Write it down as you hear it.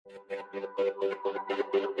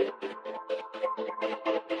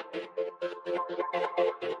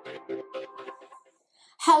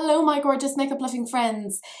Hello my gorgeous makeup loving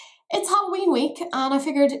friends. It's Halloween week and I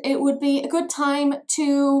figured it would be a good time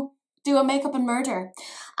to do a makeup and murder.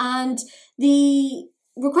 And the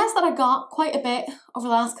request that I got quite a bit over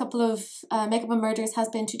the last couple of makeup and murders has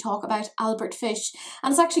been to talk about Albert Fish.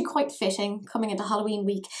 And it's actually quite fitting coming into Halloween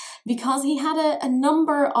week because he had a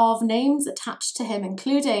number of names attached to him,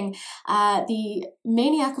 including the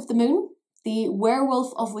Maniac of the Moon, the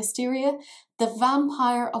Werewolf of Wisteria, the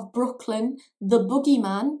Vampire of Brooklyn, the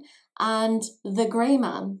Boogeyman, and the Grey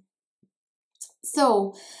Man.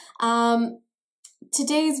 So,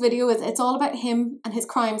 today's video it's all about him and his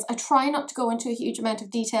crimes. I try not to go into a huge amount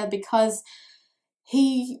of detail because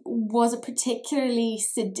he was a particularly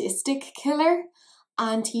sadistic killer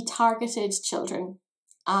and he targeted children.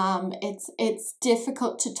 It's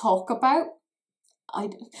difficult to talk about.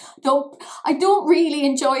 I don't really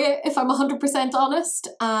enjoy it, if I'm 100% honest.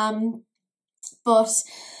 But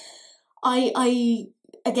I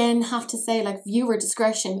again have to say, like, viewer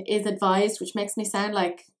discretion is advised, which makes me sound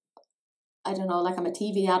like, I don't know, like I'm a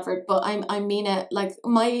TV advert, but I mean it. Like,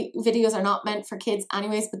 my videos are not meant for kids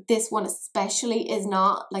anyways, but this one especially is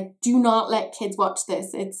not. Like, do not let kids watch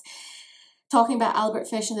this. It's talking about Albert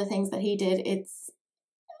Fish and the things that he did. It's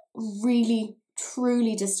really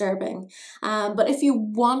truly disturbing. But if you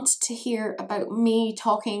want to hear about me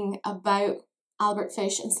talking about Albert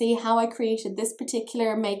Fish and see how I created this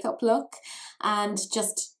particular makeup look and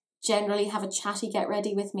just generally have a chatty get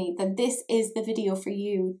ready with me, then this is the video for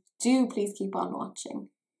you. Do please keep on watching.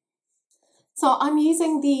 So I'm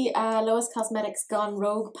using the Lois Cosmetics Gone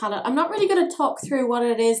Rogue palette. I'm not really going to talk through what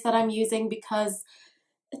it is that I'm using because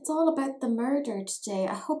it's all about the murder today.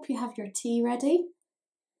 I hope you have your tea ready.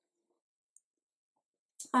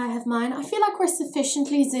 I have mine. I feel like we're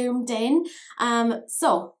sufficiently zoomed in.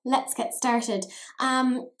 So let's get started.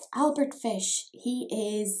 Albert Fish, he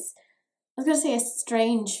is, I was going to say a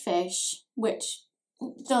strange fish, which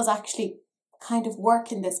does actually kind of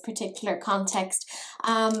work in this particular context.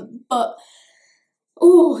 But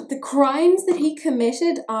oh, the crimes that he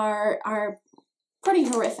committed are pretty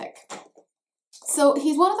horrific. So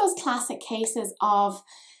he's one of those classic cases of,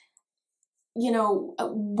 you know,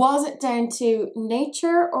 was it down to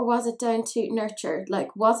nature or was it down to nurture?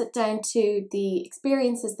 Like, was it down to the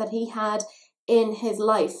experiences that he had in his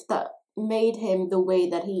life that made him the way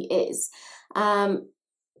that he is?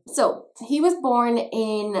 So he was born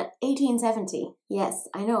in 1870. Yes,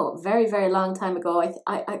 I know, very, very long time ago.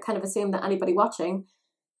 I kind of assume that anybody watching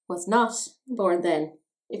was not born then.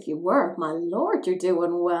 If you were, my lord, you're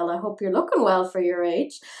doing well. I hope you're looking well for your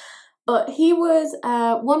age. But he was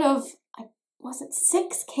one of, was it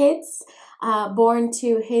 6 kids born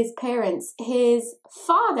to his parents. His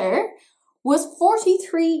father was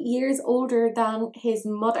 43 years older than his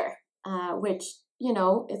mother, which, you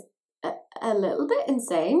know, is a little bit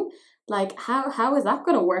insane. Like, how is that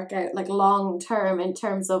going to work out, like, long term in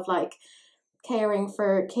terms of, like, caring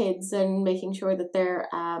for kids and making sure that they're,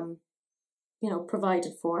 you know,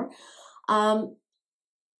 provided for. Well,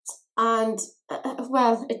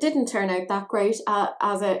 it didn't turn out that great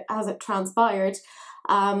as it transpired,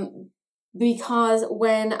 because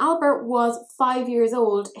when Albert was 5 years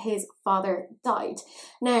old, his father died.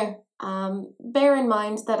 Now, bear in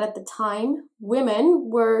mind that at the time, women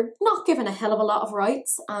were not given a hell of a lot of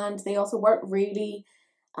rights, and they also weren't really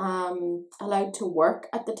allowed to work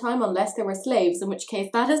at the time unless they were slaves, in which case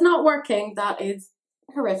that is not working. That is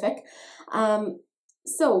horrific.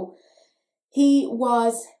 So he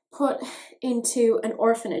was put into an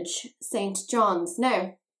orphanage, St. John's.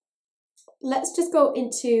 Now, let's just go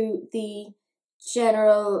into the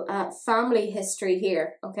general family history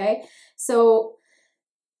here, okay? So,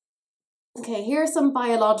 okay, here are some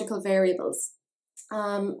biological variables.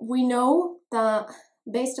 We know that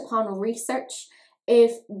based upon research,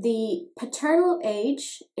 if the paternal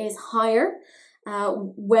age is higher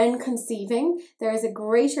when conceiving, there is a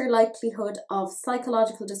greater likelihood of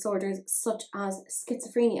psychological disorders such as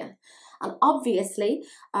schizophrenia. And obviously,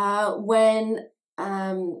 when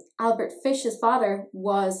Albert Fish's father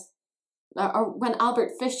was, or when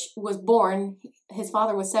Albert Fish was born, his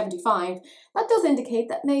father was 75. That does indicate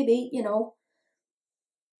that maybe, you know,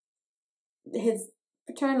 his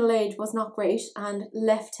paternal age was not great and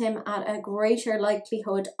left him at a greater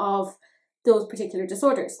likelihood of those particular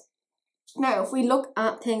disorders. Now, if we look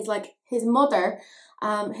at things like his mother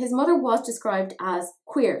was described as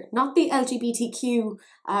queer, not the LGBTQ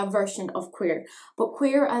version of queer, but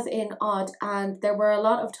queer as in odd. And there were a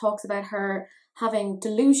lot of talks about her having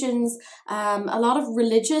delusions, a lot of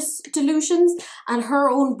religious delusions, and her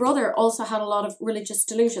own brother also had a lot of religious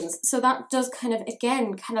delusions. So that does kind of,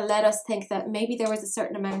 again, kind of let us think that maybe there was a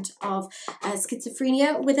certain amount of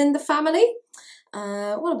schizophrenia within the family.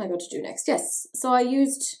 What am I going to do next? Yes, so I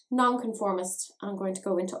used nonconformist, and I'm going to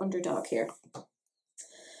go into underdog here.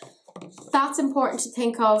 That's important to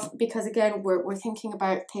think of because, again, we're thinking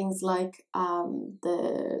about things like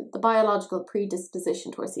the biological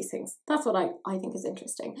predisposition towards these things. That's what I think is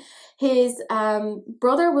interesting. His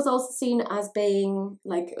brother was also seen as being,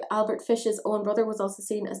 like Albert Fish's own brother was also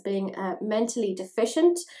seen as being mentally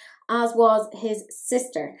deficient, as was his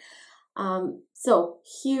sister. So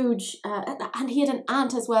huge, and he had an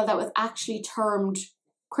aunt as well that was actually termed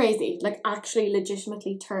crazy, like actually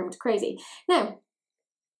legitimately termed crazy. Now,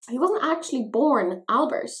 he wasn't actually born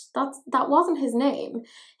Albert. That wasn't his name.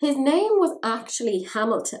 His name was actually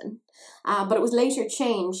Hamilton, but it was later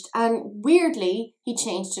changed. And weirdly, he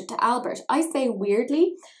changed it to Albert. I say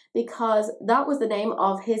weirdly because that was the name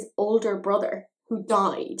of his older brother who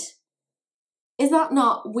died. Is that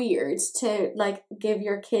not weird to like give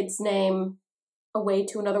your kid's name away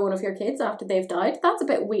to another one of your kids after they've died? That's a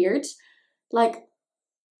bit weird. Like,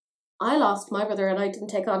 I lost my brother and I didn't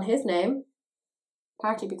take on his name.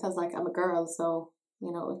 Partly because, like, I'm a girl, so,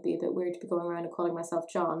 you know, it would be a bit weird to be going around and calling myself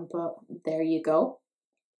John, but there you go.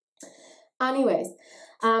 Anyways,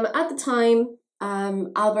 at the time,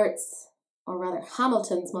 Albert's, or rather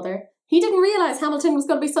Hamilton's mother, he didn't realise Hamilton was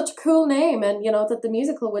going to be such a cool name and, you know, that the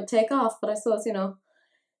musical would take off, but I suppose, you know,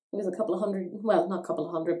 it was a couple of hundred, well, not a couple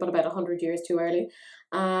of hundred, but about 100 years too early.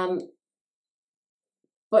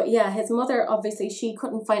 But yeah, his mother, obviously, she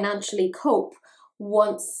couldn't financially cope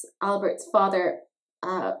once Albert's father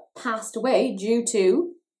passed away due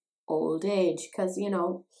to old age, because, you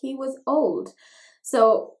know, he was old.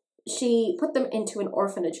 So she put them into an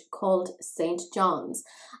orphanage called St. John's,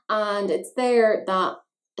 and it's there that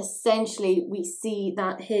essentially we see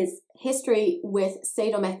that his history with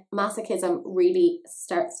sadomasochism really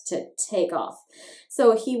starts to take off.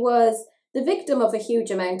 So he was the victim of a huge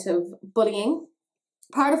amount of bullying.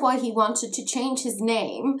 Part of why he wanted to change his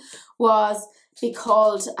name was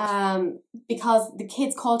because the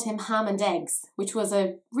kids called him Ham and Eggs, which was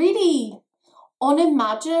a really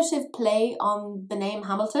unimaginative play on the name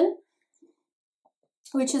Hamilton,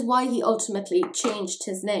 which is why he ultimately changed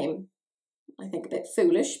his name. I think a bit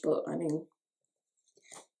foolish, but I mean,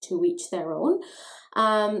 to each their own.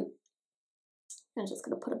 I'm just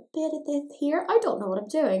going to put a bit of this here. I don't know what I'm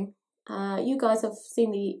doing. You guys have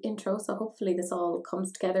seen the intro, so hopefully this all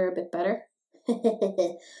comes together a bit better.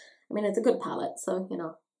 I mean, it's a good palette, so, you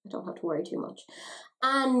know, I don't have to worry too much.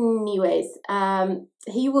 Anyways,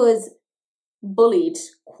 he was bullied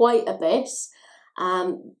quite a bit.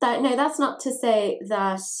 Now, that's not to say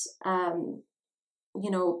that, you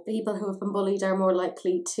know, people who have been bullied are more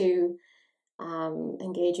likely to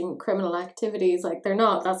engage in criminal activities. Like, they're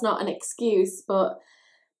not. That's not an excuse, but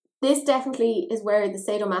this definitely is where the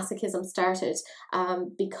sadomasochism started,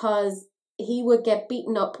 because he would get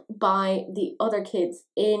beaten up by the other kids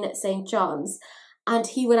in St. John's, and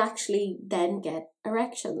he would actually then get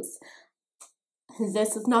erections.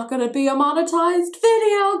 This is not going to be a monetized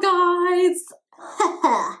video, guys.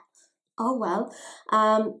 Oh well.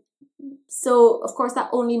 So of course that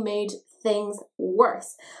only made things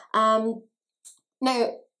worse.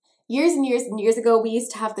 Now, years and years and years ago, we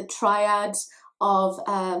used to have the triad of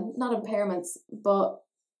not impairments, but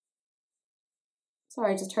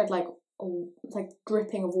sorry, I just heard like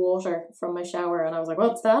dripping of water from my shower, and I was like,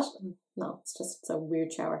 what's that? No, it's a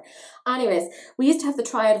weird shower. Anyways, we used to have the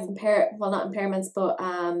triad of not impairments, but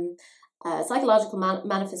psychological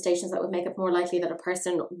manifestations that would make it more likely that a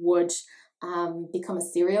person would become a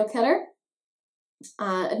serial killer.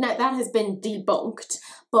 Now that has been debunked,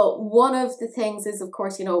 but one of the things is, of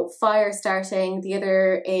course, you know, fire starting. The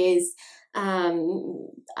other is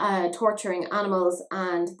torturing animals,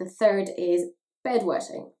 and the third is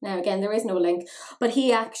bedwetting. Now, again, there is no link, but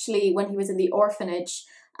he actually, when he was in the orphanage,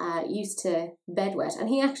 used to bedwet, and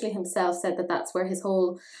he actually himself said that that's where his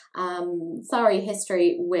whole sorry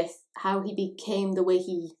history with how he became the way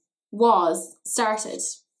he was started.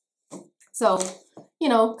 So, you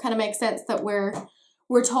know, kind of makes sense that we're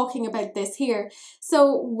talking about this here.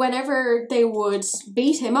 So whenever they would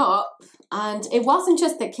beat him up, and it wasn't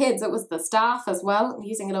just the kids, it was the staff as well. I'm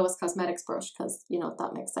using a Lois Cosmetics brush because, you know,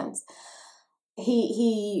 that makes sense.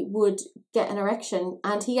 He would get an erection,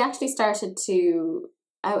 and he actually started to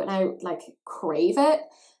out and out like crave it.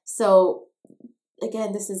 So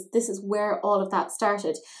again, this is where all of that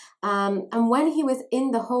started. And when he was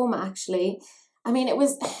in the home, actually, I mean, it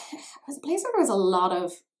was a place where there was a lot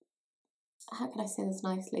of how can I say this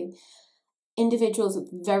nicely, individuals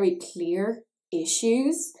with very clear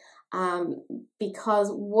issues, because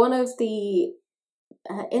one of the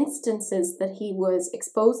instances that he was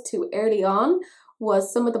exposed to early on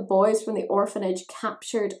was some of the boys from the orphanage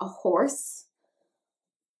captured a horse.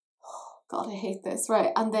 Oh, God, I hate this,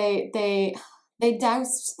 right? And they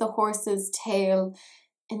doused the horse's tail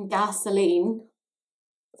in gasoline.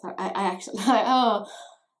 Sorry, I actually,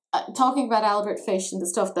 talking about Albert Fish and the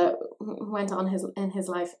stuff that went on in his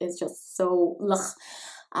life is just so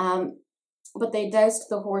ugh. But they doused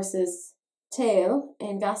the horse's tail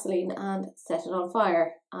in gasoline and set it on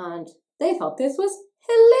fire, and they thought this was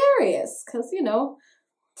hilarious because, you know.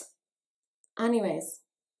 Anyways,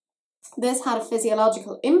 this had a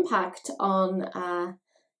physiological impact on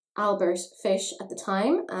Albert Fish at the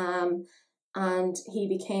time, and he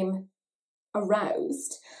became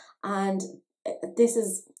aroused, and this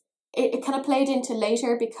is it kind of played into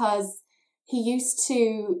later because he used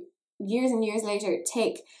to, years and years later,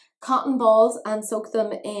 take cotton balls and soak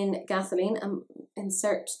them in gasoline and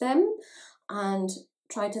insert them and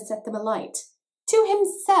try to set them alight. To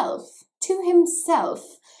himself.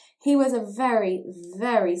 He was a very,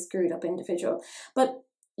 very screwed up individual. But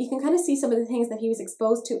you can kind of see some of the things that he was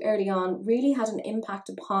exposed to early on really had an impact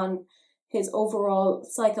upon his overall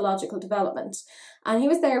psychological development. And he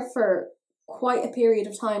was there for quite a period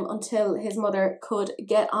of time until his mother could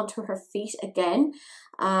get onto her feet again.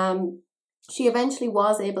 She eventually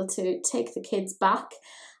was able to take the kids back,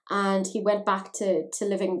 and he went back to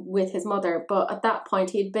living with his mother. But at that point,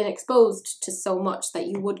 he had been exposed to so much that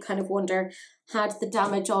you would kind of wonder, had the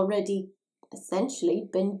damage already essentially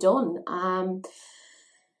been done?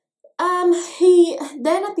 He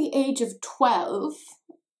then, at the age of 12,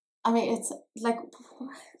 I mean, it's like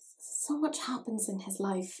so much happens in his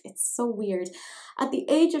life. It's so weird. At the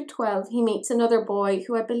age of 12, he meets another boy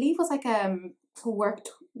who I believe was like who worked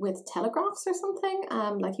with telegraphs or something.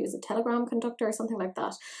 Like he was a telegram conductor or something like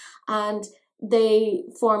that. And they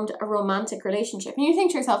formed a romantic relationship. And you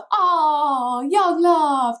think to yourself, oh, young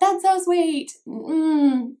love, that's so sweet.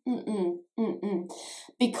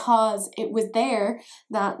 Because it was there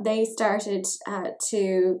that they started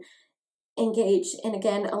to engage in,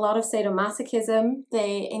 again, a lot of sadomasochism.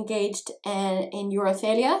 They engaged in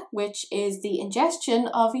urophilia, which is the ingestion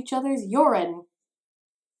of each other's urine.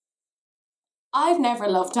 I've never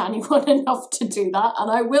loved anyone enough to do that, and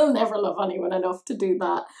I will never love anyone enough to do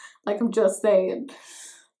that. Like, I'm just saying,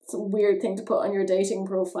 it's a weird thing to put on your dating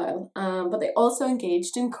profile. But they also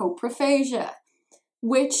engaged in coprophagia,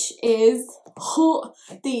 which is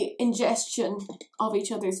the ingestion of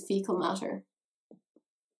each other's fecal matter.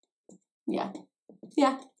 Yeah,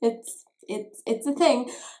 it's a thing.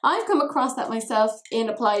 I've come across that myself in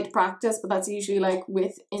applied practice, but that's usually like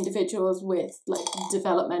with individuals with like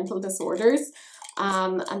developmental disorders,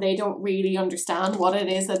 and they don't really understand what it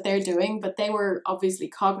is that they're doing, but they were obviously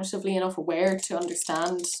cognitively enough aware to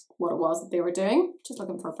understand what it was that they were doing. Just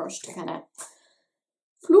looking for a brush to kind of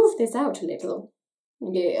floof this out a little.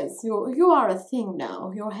 Yes, you are a thing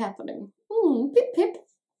now. You're happening. Pip pip.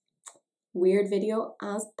 Weird video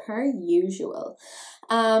as per usual.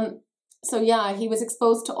 So yeah, he was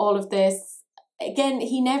exposed to all of this. Again,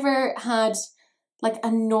 he never had like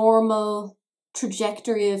a normal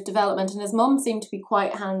trajectory of development, and his mum seemed to be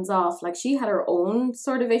quite hands off. Like, she had her own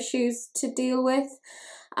sort of issues to deal with.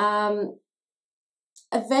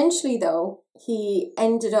 Eventually though, he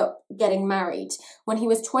ended up getting married. When he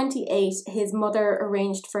was 28, his mother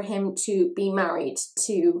arranged for him to be married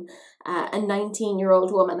to a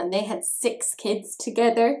 19-year-old woman, and they had 6 kids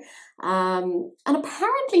together. And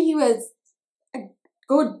apparently he was a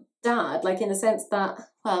good dad, like in the sense that,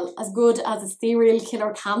 well, as good as a serial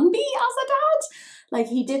killer can be as a dad. Like,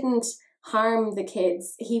 he didn't harm the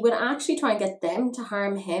kids. He would actually try and get them to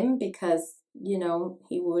harm him because, you know,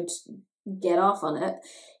 he would get off on it.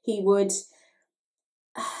 He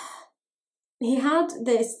had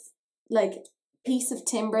this like piece of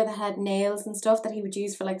timber that had nails and stuff that he would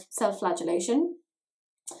use for like self-flagellation,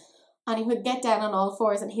 and he would get down on all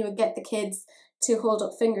fours and he would get the kids to hold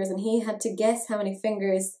up fingers, and he had to guess how many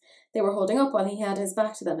fingers they were holding up while he had his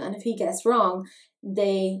back to them, and if he guessed wrong,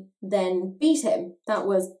 they then beat him. That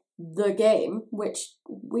was the game, which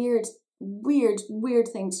weird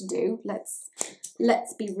thing to do.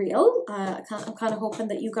 Let's be real. I'm kind of hoping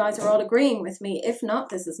that you guys are all agreeing with me. If not,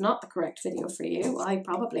 this is not the correct video for you. I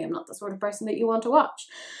probably am not the sort of person that you want to watch.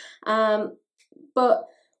 But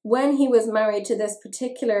when he was married to this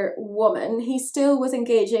particular woman, he still was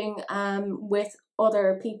engaging with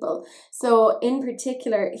other people. So in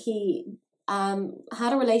particular, he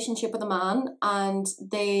had a relationship with a man, and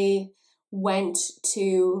they went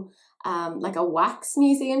to like a wax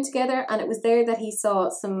museum together, and it was there that he saw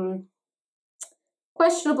some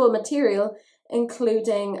questionable material,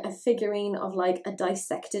 including a figurine of like a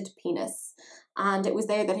dissected penis. And it was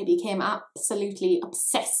there that he became absolutely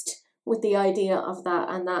obsessed with the idea of that,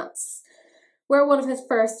 and that's where one of his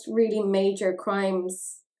first really major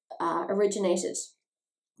crimes originated.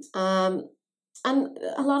 And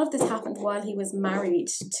a lot of this happened while he was married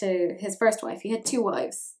to his first wife. He had 2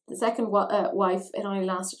 wives. The second wife, it only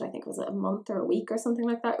lasted, I think it was a month or a week or something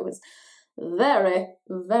like that. It was very,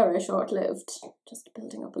 very short-lived. Just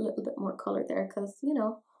building up a little bit more colour there because, you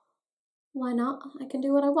know, why not? I can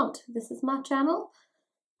do what I want. This is my channel.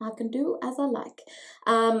 I can do as I like.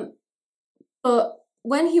 But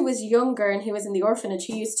when he was younger and he was in the orphanage,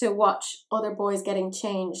 he used to watch other boys getting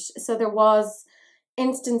changed. So there was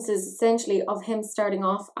instances essentially of him starting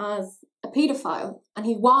off as a paedophile. And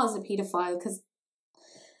he was a paedophile because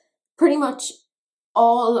pretty much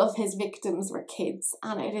all of his victims were kids.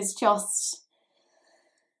 And it is just,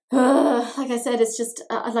 like I said, it's just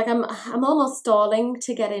like I'm almost stalling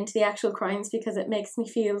to get into the actual crimes because it makes me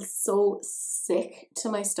feel so sick to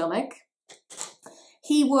my stomach.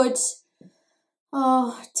 He would,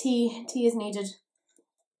 oh, tea is needed.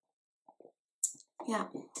 Yeah.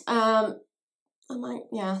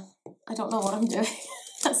 I don't know what I'm doing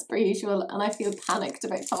as per usual, and I feel panicked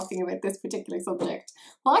about talking about this particular subject.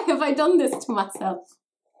 Why have I done this to myself?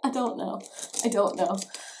 I don't know.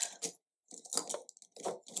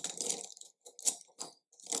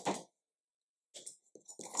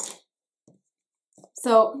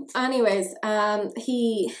 So anyways,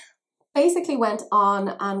 he basically went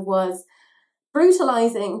on and was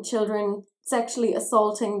brutalizing children, sexually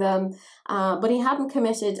assaulting them, but he hadn't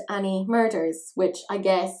committed any murders, which I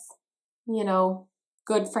guess, you know,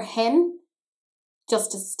 good for him.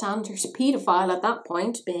 Just a standard paedophile at that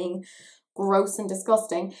point, being gross and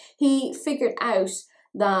disgusting. He figured out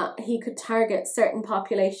that he could target certain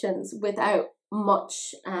populations without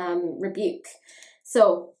much rebuke.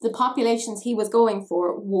 So the populations he was going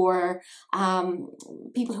for were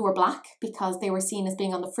people who were black because they were seen as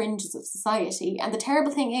being on the fringes of society. And the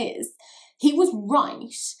terrible thing is, he was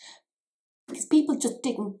right because people just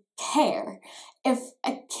didn't care. If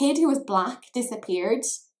a kid who was black disappeared,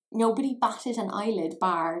 nobody batted an eyelid,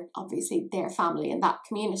 bar obviously their family in that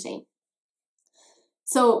community.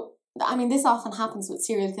 So, I mean, this often happens with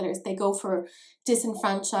serial killers. They go for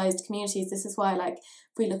disenfranchised communities. This is why, like,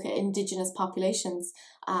 if we look at Indigenous populations,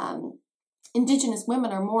 Indigenous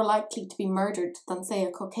women are more likely to be murdered than, say, a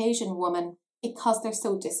Caucasian woman because they're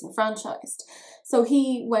so disenfranchised. So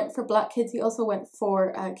he went for black kids. He also went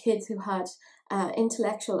for kids who had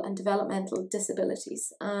intellectual and developmental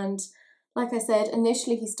disabilities. And like I said,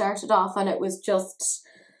 initially he started off and it was just,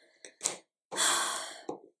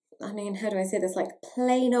 I mean, how do I say this? Like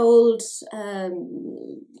plain old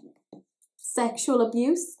sexual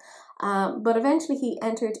abuse. But eventually he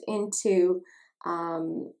entered into,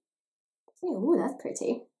 oh, that's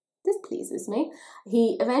pretty. This pleases me.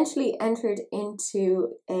 He eventually entered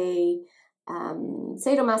into a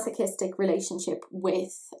sadomasochistic relationship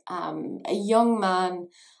with a young man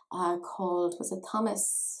called, was it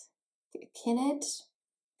Thomas Kinned?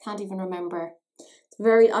 Can't even remember.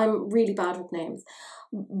 I'm really bad with names.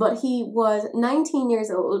 But he was 19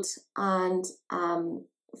 years old and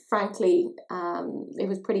frankly, it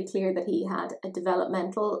was pretty clear that he had a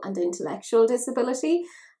developmental and intellectual disability,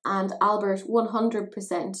 and Albert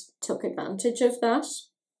 100% took advantage of that.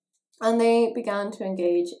 And they began to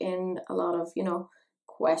engage in a lot of, you know,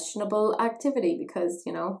 questionable activity because,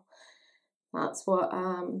 you know, that's what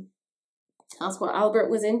Albert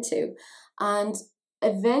was into. And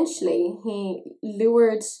eventually he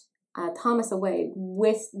lured Thomas away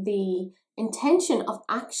with the intention of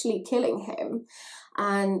actually killing him.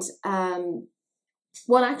 And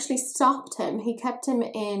what actually stopped him, he kept him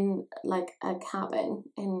in like a cabin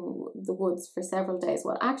in the woods for several days.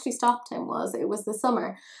 What actually stopped him was, it was the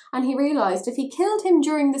summer, and he realised if he killed him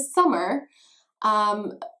during the summer,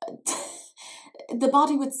 the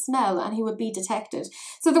body would smell and he would be detected.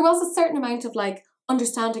 So there was a certain amount of like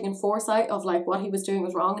understanding and foresight of like what he was doing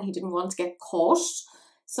was wrong and he didn't want to get caught.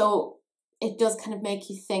 So it does kind of make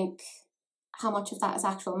you think how much of that is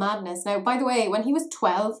actual madness. Now, by the way, when he was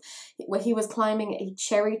 12, he was climbing a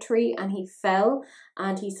cherry tree and he fell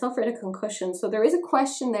and he suffered a concussion. So there is a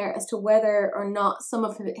question there as to whether or not some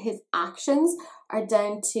of his actions are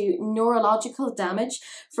down to neurological damage.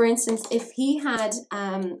 For instance, if he had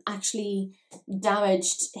actually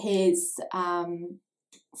damaged his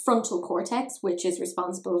frontal cortex, which is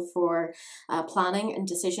responsible for planning and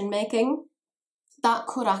decision making, that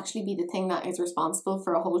could actually be the thing that is responsible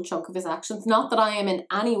for a whole chunk of his actions. Not that I am in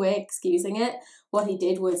any way excusing it. What he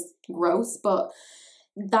did was gross, but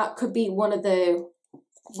that could be one of the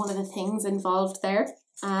things involved there.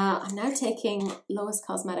 I'm now taking Lois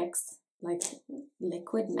Cosmetics like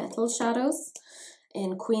liquid metal shadows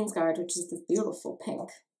in Queensguard, which is this beautiful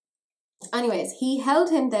pink. Anyways, he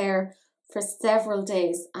held him there for several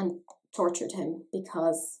days and tortured him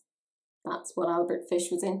because that's what Albert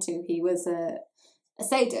Fish was into. He was a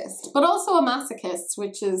sadist, but also a masochist,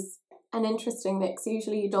 which is an interesting mix.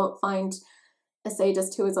 Usually you don't find a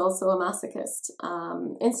sadist who is also a masochist.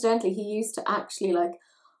 Incidentally, he used to actually like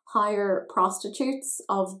hire prostitutes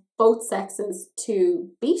of both sexes to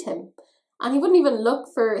beat him. And he wouldn't even look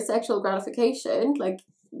for sexual gratification. Like,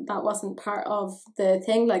 that wasn't part of the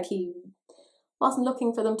thing. Like, he wasn't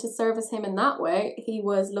looking for them to service him in that way. He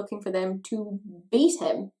was looking for them to beat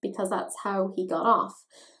him because that's how he got off.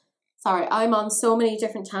 Sorry, I'm on so many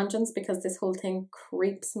different tangents because this whole thing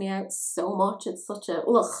creeps me out so much. It's such a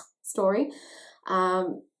story.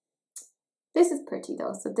 This is pretty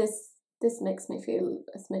though, so this makes me feel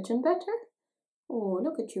a smidgen better. Oh,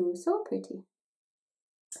 look at you, so pretty.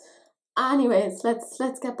 Anyways,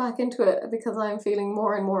 let's get back into it because I'm feeling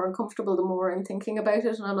more and more uncomfortable the more I'm thinking about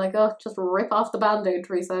it, and I'm like, oh, just rip off the band-aid,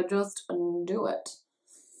 Teresa, just do it.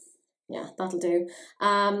 Yeah, that'll do.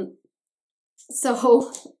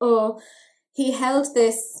 So he held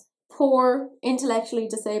this poor, intellectually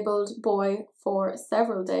disabled boy for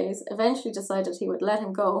several days, eventually decided he would let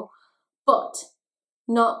him go, but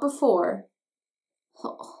not before,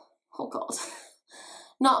 oh God,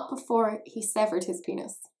 not before he severed his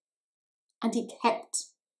penis. And he kept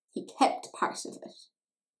part of it.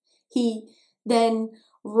 He then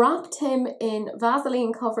wrapped him in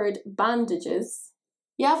Vaseline-covered bandages.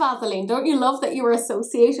 Yeah, Vaseline, don't you love that you were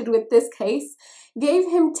associated with this case? Gave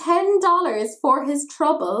him $10 for his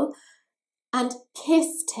trouble and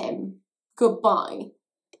kissed him goodbye.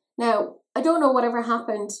 Now, I don't know whatever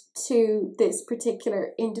happened to this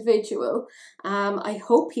particular individual. I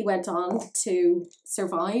hope he went on to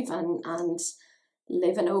survive and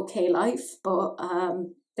live an okay life, but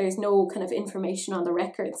there's no kind of information on the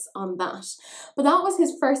records on that. But that was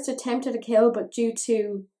his first attempt at a kill, but due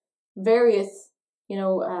to various,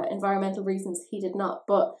 environmental reasons, he did not.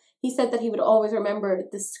 But he said that he would always remember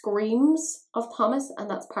the screams of Thomas, and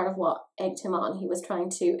that's part of what egged him on. He was trying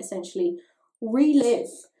to essentially relive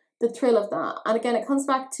the thrill of that. And again, it comes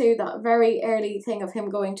back to that very early thing of him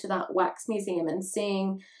going to that wax museum and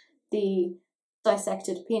seeing the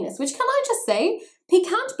dissected penis, which, can I just say, he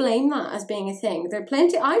can't blame that as being a thing. There are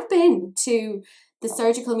plenty. I've been to the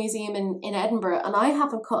surgical museum in Edinburgh and I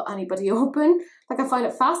haven't cut anybody open. Like, I find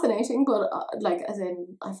it fascinating, but as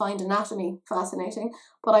in I find anatomy fascinating,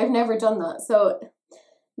 but I've never done that. So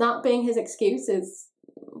that being his excuse is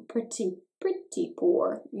pretty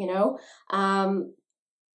poor,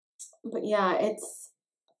 but yeah, it's,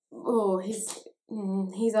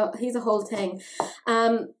 he's a whole thing.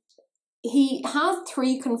 He has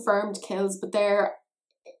 3 confirmed kills, but there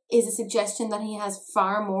is a suggestion that he has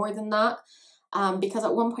far more than that, because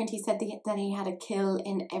at one point he said that he had a kill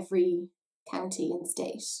in every county and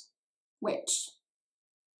state, which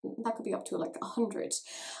that could be up to like 100.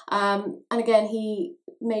 And again, he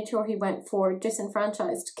made sure he went for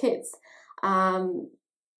disenfranchised kids.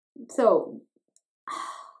 So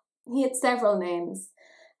he had several names,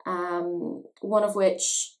 one of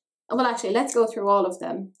which, well, actually, let's go through all of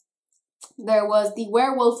them. There was the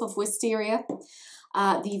Werewolf of Wisteria,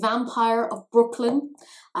 the Vampire of Brooklyn,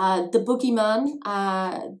 the Boogeyman,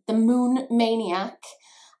 the Moon Maniac,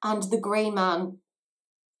 and the Grey Man.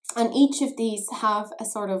 And each of these have a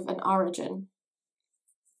sort of an origin.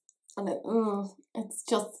 And it's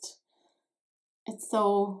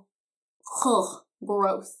so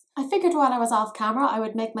gross. I figured while I was off camera, I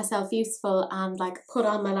would make myself useful and like put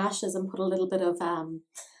on my lashes and put a little bit of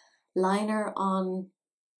liner on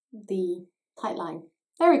the tight line.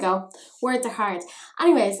 There we go. Words are hard.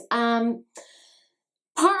 Anyways, part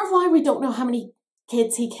of why we don't know how many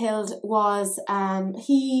kids he killed was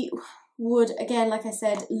he would, again, like I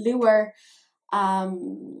said, lure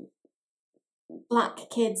black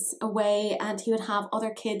kids away, and he would have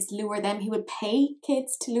other kids lure them. He would pay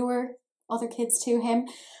kids to lure other kids to him,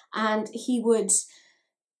 and he would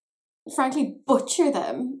frankly butcher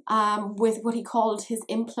them with what he called his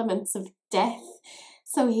implements of death.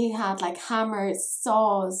 So he had like hammers,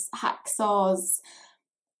 saws, hacksaws.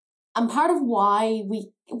 And part of why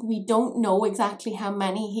we don't know exactly how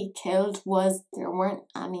many he killed was there weren't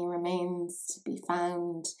any remains to be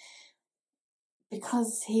found,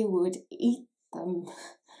 because he would eat them.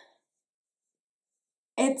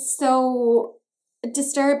 It's so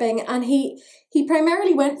disturbing. And he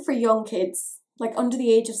primarily went for young kids, like under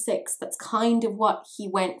the age of 6. That's kind of what he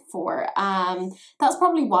went for. That's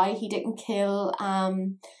probably why he didn't kill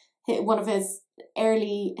one of his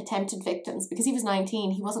early attempted victims, because he was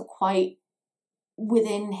 19. He wasn't quite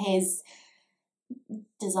within his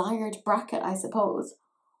desired bracket, I suppose.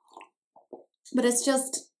 But it's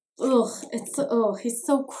just, he's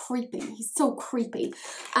so creepy. He's so creepy.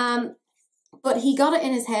 But he got it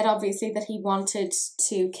in his head, obviously, that he wanted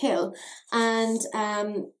to kill. And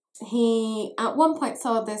he, at one point,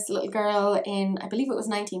 saw this little girl in, I believe it was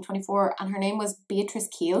 1924, and her name was Beatrice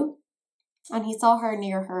Keel. And he saw her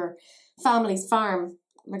near her family's farm.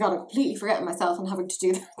 Oh my God, I'm completely forgetting myself and having to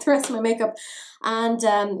do the rest of my makeup. And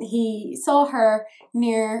he saw her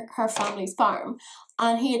near her family's farm,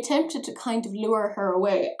 and he attempted to kind of lure her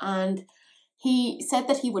away. And he said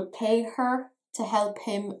that he would pay her to help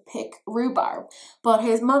him pick rhubarb. But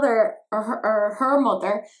his mother, or her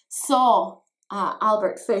mother, saw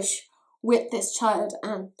Albert Fish with this child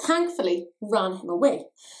and thankfully ran him away.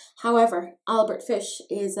 However, Albert Fish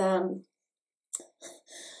is a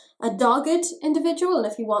dogged individual, and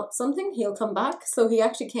if he wants something, he'll come back. So he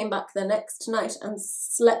actually came back the next night and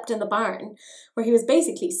slept in the barn, where he was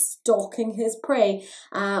basically stalking his prey.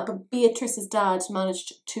 But Beatrice's dad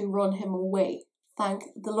managed to run him away. Thank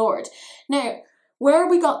the Lord. Now, where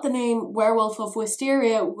we got the name Werewolf of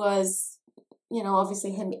Wisteria was, you know,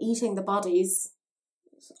 obviously him eating the bodies.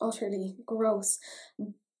 It's utterly gross.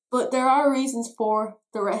 But there are reasons for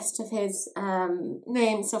the rest of his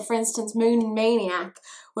name. So, for instance, Maniac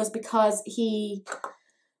was because he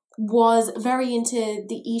was very into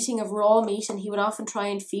the eating of raw meat, and he would often try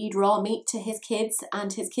and feed raw meat to his kids.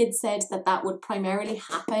 And his kids said that that would primarily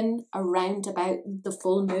happen around about the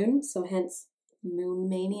full moon. So hence Moon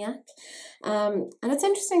Maniac. And it's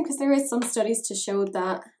interesting because there is some studies to show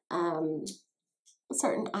that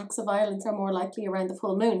certain acts of violence are more likely around the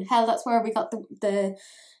full moon. Hell, that's where we got the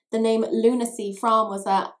name lunacy from, was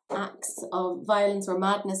that acts of violence or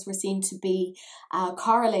madness were seen to be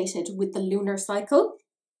correlated with the lunar cycle.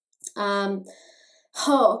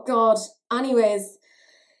 Oh God. Anyways,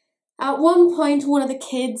 at one point, one of the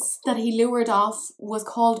kids that he lured off was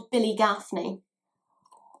called Billy Gaffney.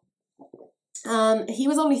 He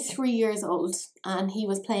was only 3 years old, and he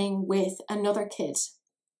was playing with another kid,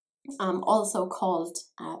 also called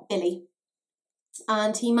Billy.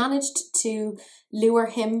 And he managed to lure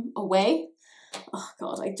him away. Oh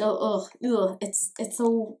God, it's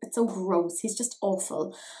so gross. He's just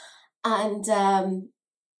awful. And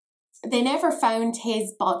they never found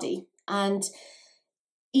his body. And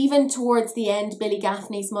even towards the end, Billy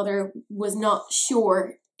Gaffney's mother was not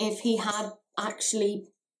sure if he had actually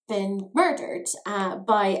been murdered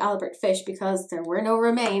by Albert Fish, because there were no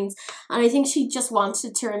remains. And I think she just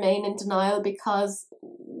wanted to remain in denial, because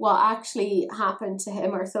what actually happened to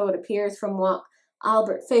him, or so it appears from what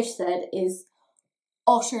Albert Fish said, is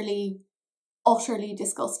utterly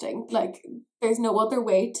disgusting. Like, there's no other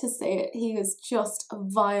way to say it. He was just a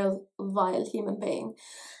vile human being.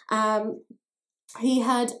 He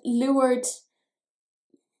had lured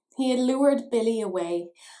Billy away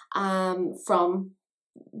from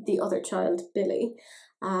the other child, Billy.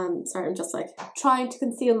 Sorry, I'm just like trying to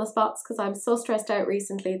conceal my spots because I'm so stressed out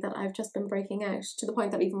recently that I've just been breaking out, to the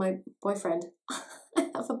point that even my boyfriend, I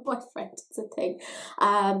have a boyfriend, it's a thing,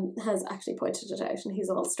 has actually pointed it out, and he's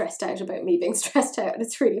all stressed out about me being stressed out, and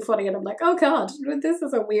it's really funny, and I'm like, oh God, this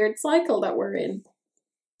is a weird cycle that we're in.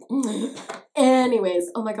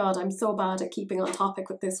 Anyways, oh my God, I'm so bad at keeping on topic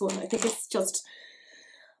with this one. I think it's just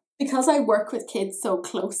because I work with kids so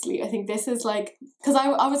closely. I think this is like, because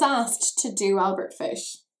I was asked to do Albert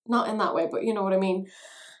Fish, not in that way, but you know what I mean.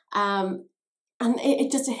 And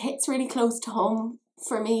it just hits really close to home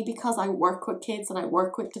for me, because I work with kids and I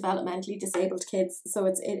work with developmentally disabled kids. So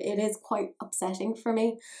it is quite upsetting for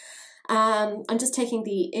me. I'm just taking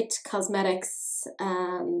the It Cosmetics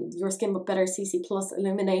Your Skin But Better CC Plus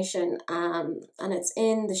Illumination, and it's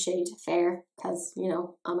in the shade Fair, because, you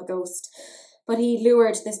know, I'm a ghost. But he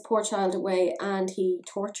lured this poor child away and he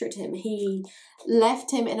tortured him. He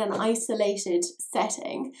left him in an isolated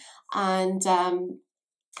setting, and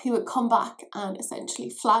he would come back and essentially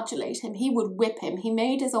flagellate him. He would whip him. He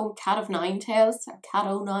made his own cat of nine tails, or cat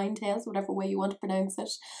o' nine tails, whatever way you want to pronounce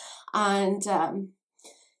it. And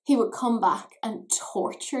he would come back and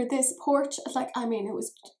torture this poor child. Like, I mean, it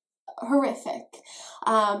was horrific.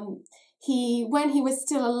 When he was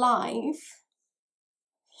still alive,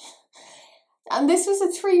 and this was a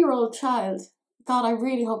 3-year-old child. God, I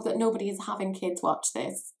really hope that nobody is having kids watch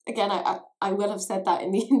this. Again, I will have said that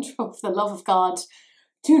in the intro. For the love of God,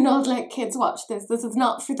 Do not let kids watch this. This is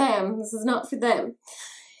not for them. This is not for them.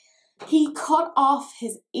 He cut off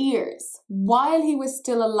his ears while he was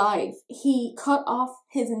still alive. He cut off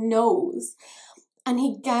his nose and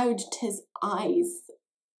he gouged his eyes.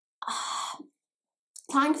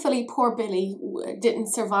 Thankfully, poor Billy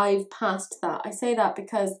didn't survive past that. I say that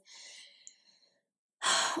because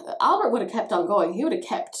Albert would have kept on going. He would have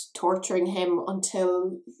kept torturing him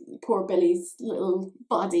until poor Billy's little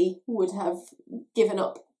body would have given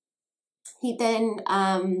up. He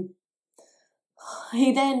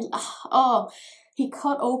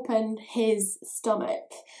cut open his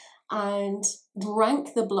stomach and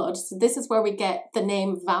drank the blood. So this is where we get the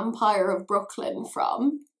name Vampire of Brooklyn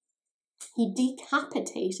from. He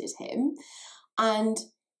decapitated him and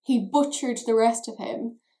he butchered the rest of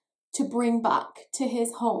him to bring back to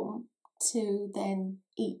his home to then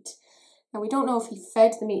eat. Now, we don't know if he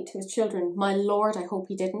fed the meat to his children. My lord, I hope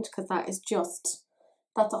he didn't, because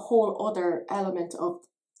that's a whole other element of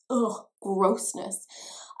grossness.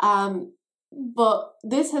 But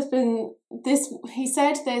he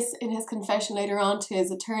said this in his confession later on to his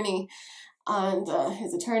attorney, and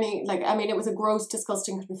his attorney, it was a gross,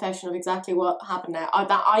 disgusting confession of exactly what happened now.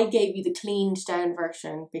 That I gave you the cleaned down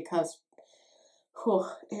version because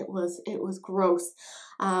it was gross.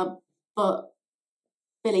 But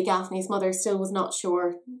Billy Gaffney's mother still was not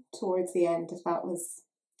sure towards the end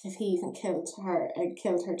if he even killed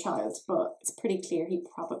her child, but it's pretty clear he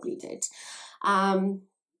probably did.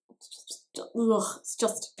 It's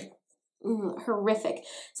just horrific.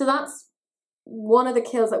 So that's one of the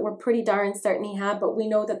kills that we're pretty darn certain he had, but we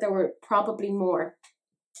know that there were probably more.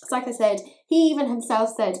 So like I said, he even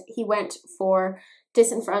himself said he went for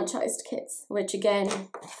disenfranchised kids, which again,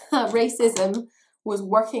 racism was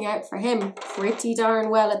working out for him pretty darn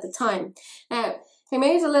well at the time. Now, he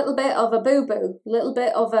made a little bit of a boo-boo, a little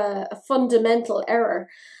bit of a fundamental error,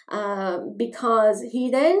 because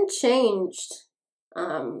he then changed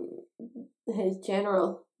his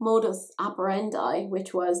general modus operandi,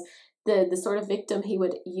 which was the sort of victim he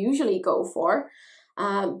would usually go for,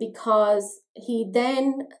 because he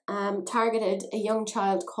then targeted a young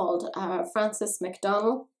child called Frances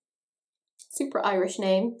McDonnell, super Irish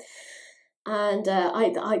name, and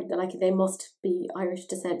they must be Irish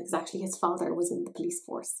descent because actually his father was in the police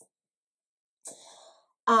force.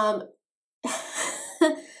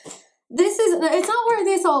 It's not where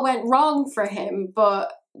this all went wrong for him,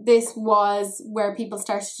 but this was where people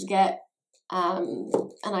started to get an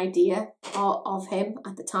idea of him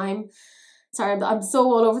at the time. Sorry, I'm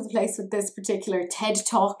so all over the place with this particular TED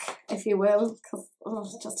talk, if you will, because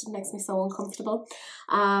it makes me so uncomfortable.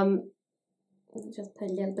 Just put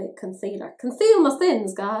a little bit of concealer. Conceal my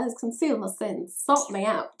sins, guys. Conceal my sins. Sort me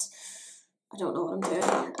out. I don't know what I'm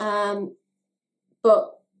doing.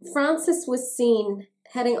 But Francis was seen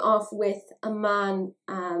heading off with a man,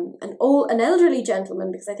 an elderly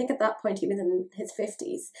gentleman, because I think at that point he was in his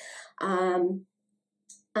 50s,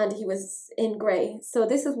 and he was in grey. So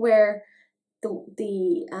this is where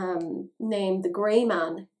the name the Grey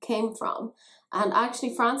Man came from. And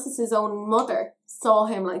actually Francis's own mother saw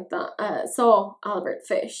him like that, saw Albert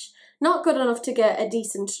Fish. Not good enough to get a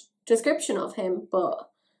decent description of him,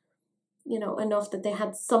 but enough that they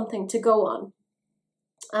had something to go on.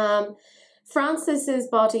 Francis's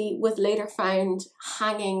body was later found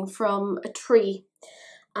hanging from a tree,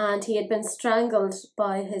 and he had been strangled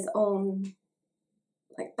by his own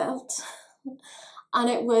belt. And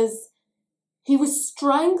he was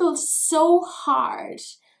strangled so hard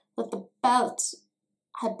that the belt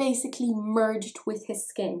had basically merged with his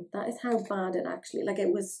skin. That is how bad it actually,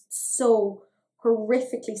 it was so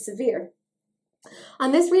horrifically severe.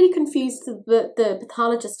 And this really confused the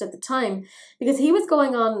pathologist at the time, because he was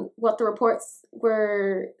going on what the reports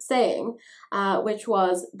were saying, which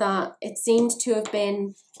was that it seemed to have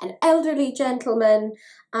been an elderly gentleman,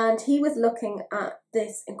 and he was looking at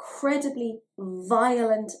this incredibly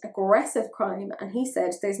violent, aggressive crime, and he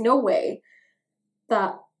said there's no way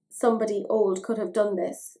that somebody old could have done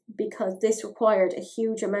this, because this required a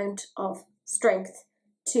huge amount of strength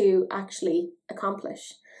to actually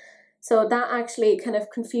accomplish. So that actually kind of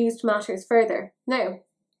confused matters further. Now,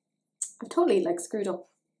 I've totally screwed up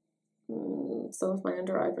some of my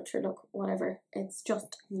under eye, but sure, look, whatever. It's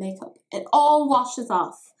just makeup. It all washes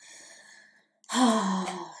off.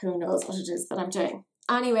 Who knows what it is that I'm doing.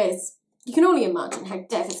 Anyways, you can only imagine how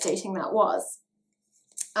devastating that was.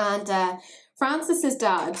 And Francis's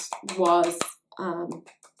dad was a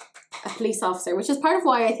police officer, which is part of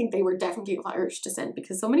why I think they were definitely of Irish descent,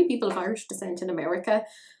 because so many people of Irish descent in America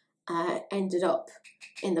ended up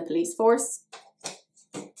in the police force.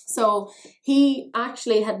 So he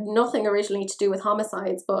actually had nothing originally to do with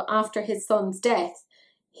homicides, but after his son's death,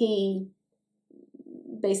 he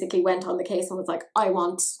basically went on the case and was like, I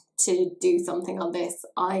want to do something on this.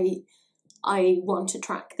 I want to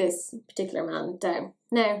track this particular man down.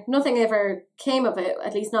 Now, nothing ever came of it,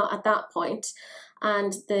 at least not at that point,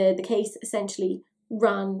 and the case essentially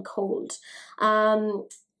ran cold.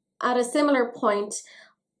 At a similar point,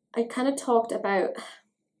 I kind of talked about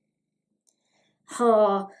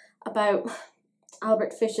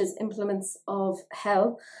Albert Fish's implements of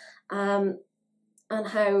hell, and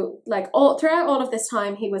how, like, throughout all of this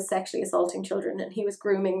time, he was sexually assaulting children and he was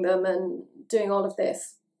grooming them and doing all of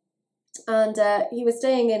this. And he was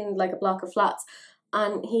staying in like a block of flats,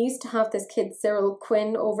 and he used to have this kid Cyril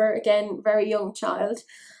Quinn over, again, very young child,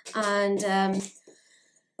 and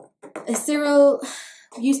Cyril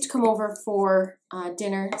used to come over for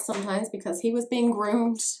dinner sometimes because he was being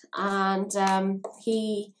groomed, and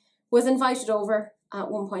he was invited over at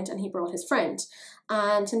one point, and he brought his friend,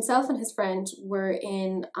 and himself and his friend were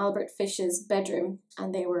in Albert Fish's bedroom,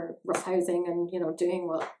 and they were roughhousing and, you know, doing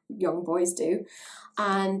what young boys do,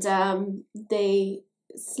 and they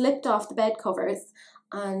slipped off the bed covers,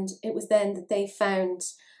 and it was then that they found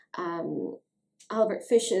Albert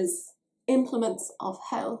Fish's implements of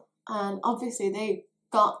hell, and obviously they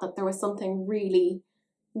thought that there was something really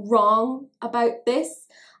wrong about this,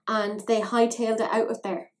 and they hightailed it out of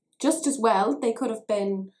there. Just as well, they could have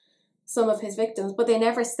been some of his victims, but they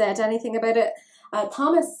never said anything about it.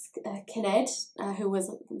 Thomas Kinned, who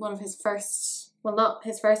was one of his first, well, not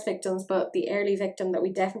his first victims, but the early victim that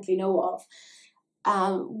we definitely know of,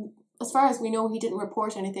 as far as we know, he didn't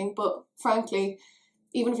report anything, but frankly,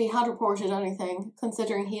 even if he had reported anything,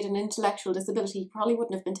 considering he had an intellectual disability, he probably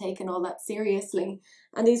wouldn't have been taken all that seriously.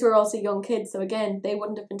 And these were also young kids, so again, they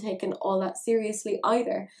wouldn't have been taken all that seriously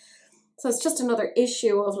either. So it's just another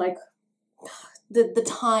issue of like the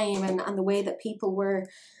time and the way that people were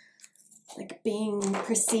like being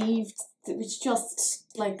perceived, which just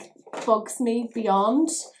like bugs me beyond.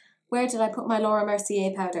 Where did I put my Laura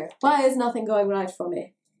Mercier powder? Why is nothing going right for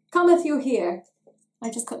me? Cometh you here?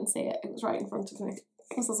 I just couldn't see it. It was right in front of me.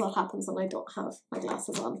 This is what happens when I don't have my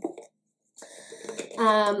glasses on.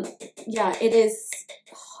 Yeah, it is.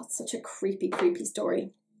 Oh, it's such a creepy, creepy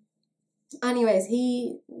story. Anyways,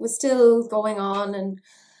 he was still going on and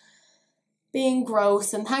being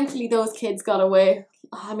gross, and thankfully those kids got away.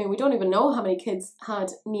 I mean, we don't even know how many kids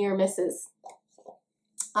had near misses.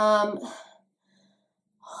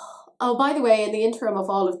 Oh, by the way, in the interim of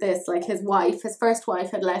all of this, like his first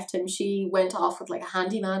wife had left him. She went off with like a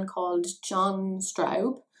handyman called John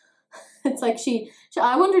Straub. It's like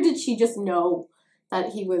I wonder, did she just know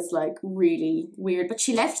that he was like really weird? But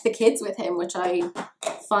she left the kids with him, which I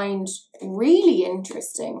find really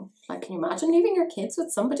interesting. Like, can you imagine leaving your kids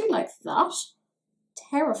with somebody like that?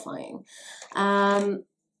 Terrifying. I'm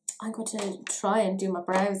going to try and do my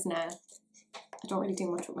brows now. I don't really do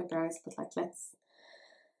much with my brows, but like let's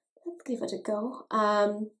give it a go.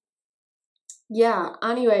 Yeah,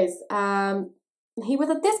 anyways, he was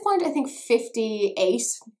at this point, I think, 58,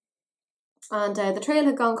 and the trail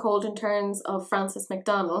had gone cold in terms of Francis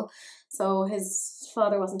McDonnell, so his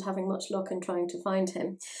father wasn't having much luck in trying to find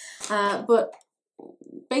him. But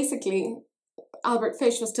basically, Albert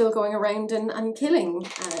Fish was still going around and killing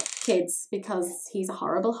kids because he's a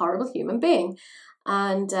horrible, horrible human being.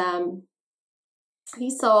 And he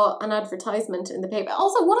saw an advertisement in the paper.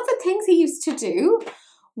 Also, one of the things he used to do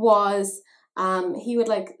was he would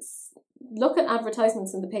like look at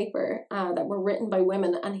advertisements in the paper that were written by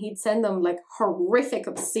women, and he'd send them like horrific,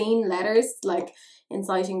 obscene letters, like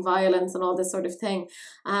inciting violence and all this sort of thing.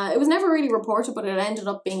 It was never really reported, but it ended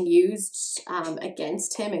up being used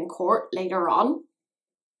against him in court later on.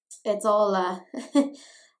 It's all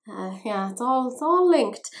yeah, it's all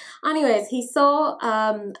linked. Anyways, he saw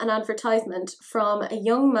an advertisement from a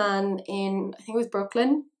young man in, I think it was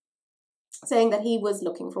Brooklyn, saying that he was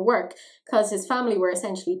looking for work because his family were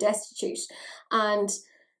essentially destitute. And,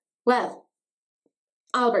 well,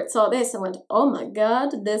 Albert saw this and went, oh my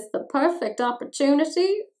God, this is the perfect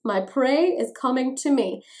opportunity. My prey is coming to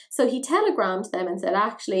me. So he telegrammed them and said,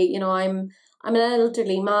 actually, you know, I'm an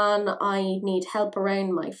elderly man. I need help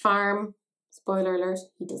around my farm. Spoiler alert,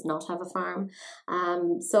 he does not have a farm.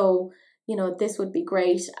 So, you know, this would be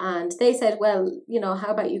great. And they said, well, you know, how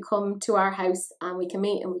about you come to our house and we can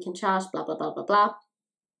meet and we can chat, blah, blah, blah, blah, blah.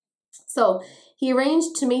 So he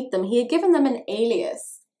arranged to meet them. He had given them an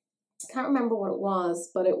alias. I can't remember what it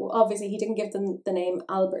was, but obviously he didn't give them the name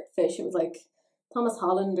Albert Fish. It was like Thomas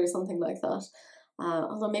Holland or something like that.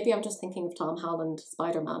 Although maybe I'm just thinking of Tom Holland,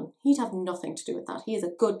 Spider-Man. He'd have nothing to do with that. He is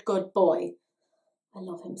a good, good boy. I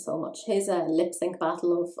love him so much. His lip sync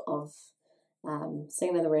battle of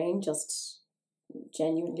Singing in the Rain just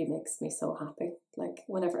genuinely makes me so happy. Like,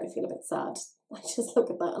 whenever I feel a bit sad, I just look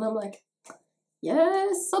at that and I'm like,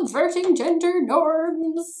 yes, subverting gender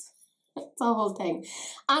norms. It's a whole thing.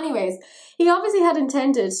 Anyways, he obviously had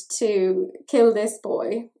intended to kill this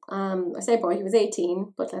boy. I say boy, he was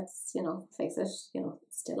 18, but let's, face it,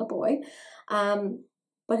 still a boy.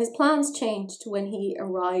 But his plans changed when he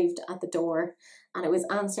arrived at the door, and it was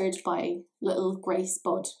answered by little Grace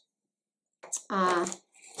Budd.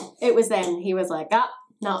 It was then he was like,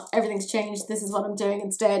 no, everything's changed. This is what I'm doing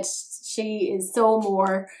instead. She is so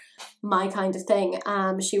more my kind of thing.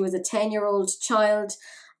 She was a 10-year-old child,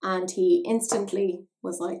 and he instantly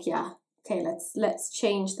was like, yeah, okay, let's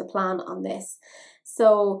change the plan on this.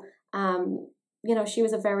 So, she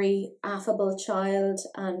was a very affable child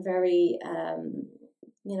and very,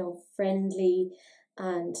 friendly,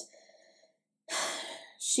 and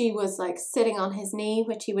she was like sitting on his knee,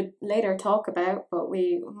 which he would later talk about, but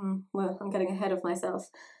I'm getting ahead of myself.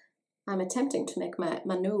 I'm attempting to make my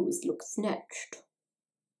nose look snatched.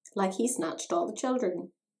 Like he snatched all the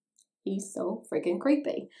children. He's so freaking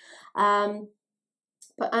creepy.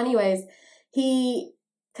 But anyways, he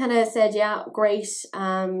kind of said, yeah, great,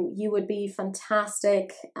 you would be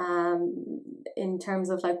fantastic in terms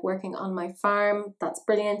of like working on my farm. That's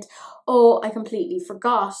brilliant. Oh, I completely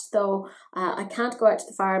forgot though, I can't go out to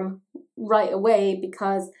the farm right away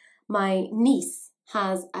because my niece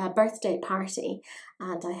has a birthday party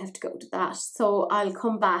and I have to go to that. So I'll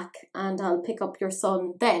come back and I'll pick up your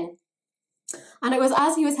son then. And it was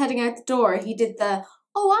as he was heading out the door, he did the,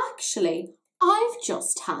 oh, actually, I've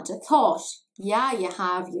just had a thought. Yeah, you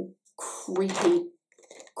have, you creepy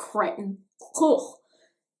cretin. Oh,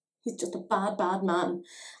 he's just a bad, bad man.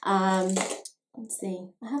 Let's see.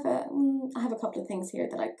 I have a couple of things here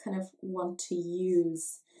that I kind of want to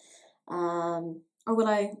use. Or will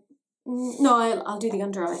I? No, I'll do the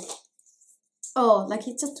under eye. Oh, like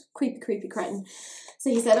he's just a creepy cretin. So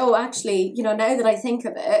he said, oh, actually, now that I think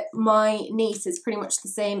of it, my niece is pretty much the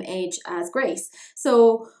same age as Grace.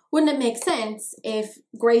 So wouldn't it make sense if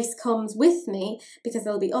Grace comes with me, because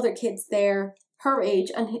there'll be other kids there her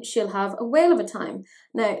age and she'll have a whale of a time.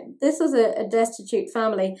 Now, this was a destitute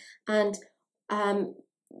family, and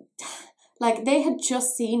like they had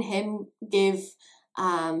just seen him give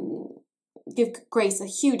Grace a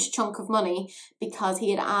huge chunk of money because he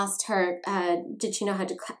had asked her, did she know how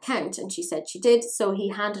to count? And she said she did. So he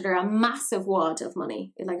handed her a massive wad of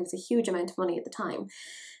money. Like it was a huge amount of money at the time.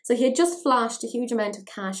 So he had just flashed a huge amount of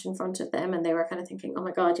cash in front of them, and they were kind of thinking, oh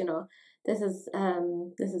my God, this is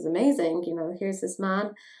amazing. Here's this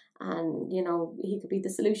man, and he could be the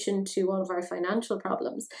solution to all of our financial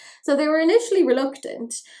problems. So they were initially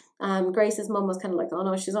reluctant. Grace's mum was kind of like, oh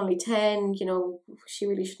no, she's only 10, she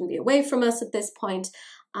really shouldn't be away from us at this point.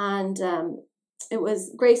 And it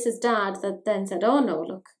was Grace's dad that then said, oh no,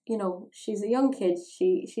 look, she's a young kid,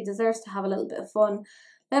 she deserves to have a little bit of fun.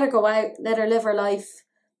 Let her go out, let her live her life,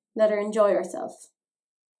 let her enjoy herself.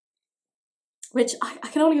 Which I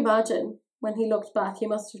can only imagine when he looked back, he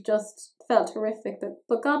must have just felt horrific.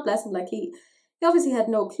 But God bless him, like he obviously had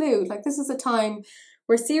no clue. Like this was a time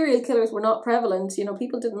where serial killers were not prevalent.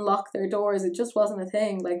 People didn't lock their doors. It just wasn't a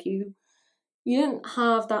thing. Like you didn't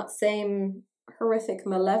have that same horrific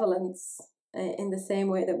malevolence in the same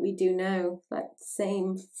way that we do now. Like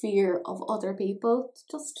same fear of other people. It's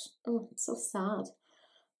just, it's so sad.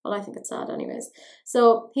 Well, I think it's sad anyways.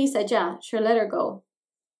 So he said, yeah, sure, let her go.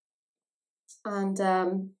 And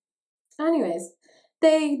anyways,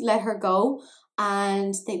 they let her go,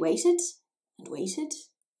 and they waited and waited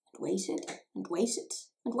and waited and waited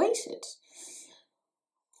and waited.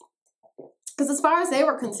 Because as far as they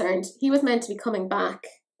were concerned, he was meant to be coming back,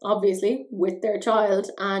 obviously, with their child,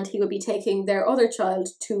 and he would be taking their other child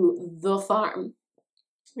to the farm.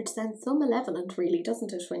 Which sounds so malevolent, really,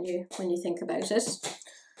 doesn't it, when you think about it?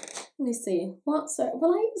 Let me see. Will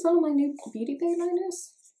I use one of my new Beauty Bay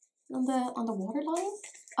liners on the waterline?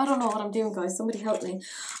 I don't know what I'm doing, guys. Somebody help me.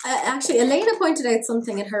 Actually, Elena pointed out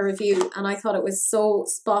something in her review, and I thought it was so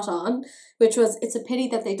spot on, which was, it's a pity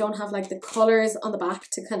that they don't have like the colours on the back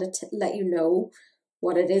to kind of let you know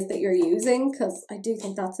what it is that you're using, because I do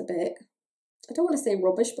think that's a bit, I don't want to say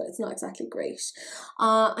rubbish, but it's not exactly great.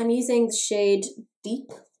 I'm using the shade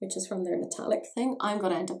Deep, which is from their metallic thing. I'm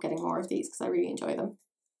going to end up getting more of these because I really enjoy them.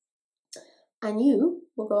 And you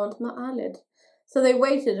will go onto my eyelid. So they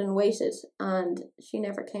waited and waited, and she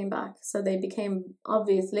never came back. So they became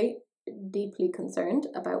obviously deeply concerned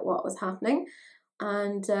about what was happening,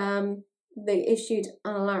 and they issued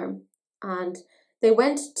an alarm. And they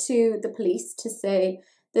went to the police to say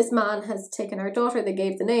this man has taken our daughter, they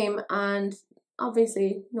gave the name, and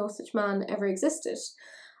obviously no such man ever existed.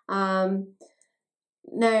 Now,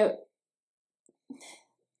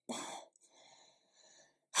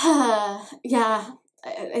 yeah,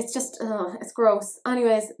 it's just, it's gross.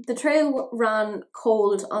 Anyways, the trail ran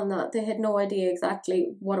cold on that. They had no idea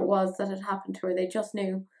exactly what it was that had happened to her. They just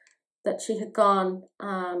knew that she had gone.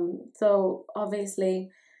 So obviously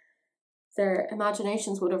their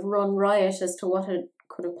imaginations would have run riot as to what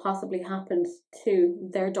could have possibly happened to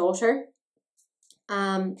their daughter.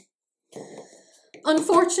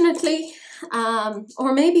 Unfortunately,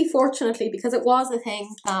 or maybe fortunately, because it was a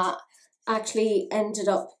thing that actually ended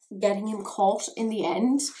up getting him caught in the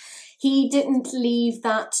end, he didn't leave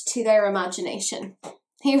that to their imagination.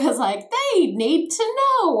 He was like, they need to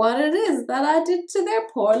know what it is that I did to their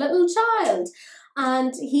poor little child.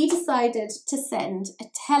 And he decided to send a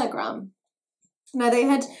telegram. Now, they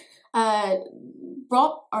had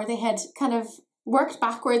they had kind of worked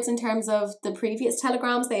backwards in terms of the previous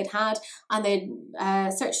telegrams they had, and they'd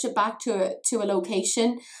searched it back to a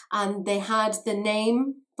location, and they had the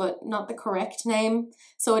name but not the correct name,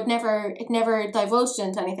 so it never divulged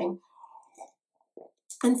into anything.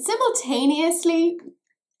 And simultaneously,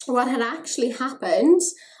 what had actually happened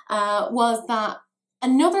was that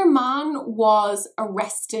another man was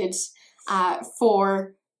arrested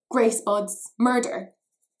for Grace Budd's murder,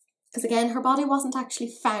 because again, her body wasn't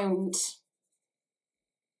actually found.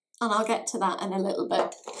 And I'll get to that in a little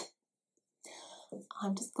bit.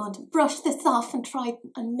 I'm just going to brush this off and try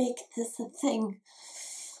and make this a thing.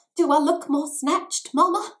 Do I look more snatched,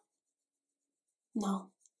 Mama?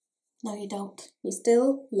 No. No, you don't. You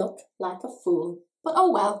still look like a fool. But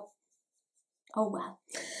oh well. Oh well.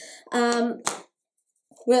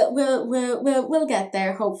 We'll get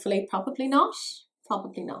there, hopefully. Probably not.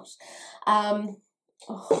 Probably not. Oh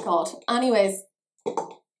God. Anyways,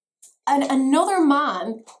 and another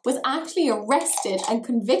man was actually arrested and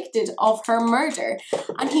convicted of her murder,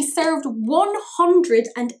 and he served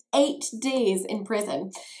 108 days in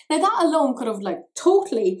prison. Now that alone could have like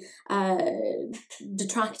totally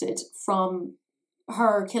detracted from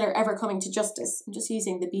her killer ever coming to justice. I'm just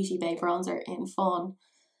using the Beauty Bay bronzer in Fawn.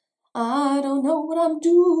 I don't know what I'm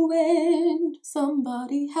doing.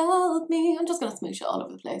 Somebody help me. I'm just gonna smoosh it all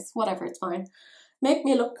over the place. Whatever, it's fine. Make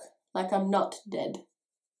me look like I'm not dead.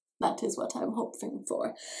 That is what I'm hoping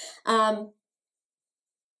for.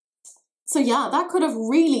 So yeah, that could have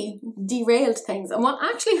really derailed things. And what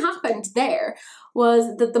actually happened there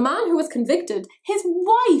was that the man who was convicted, his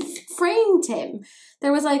wife framed him.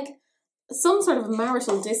 There was like some sort of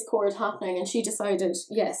marital discord happening, and she decided,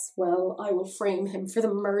 yes, well, I will frame him for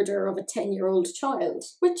the murder of a 10-year-old child.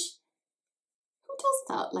 Which, who does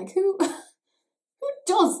that? Like, who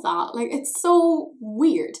does that? Like, it's so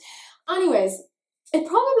weird. Anyways, it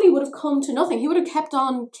probably would have come to nothing. He would have kept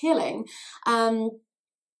on killing.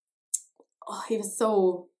 He was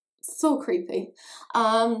so creepy.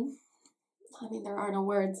 I mean, there are no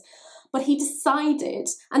words. But he decided,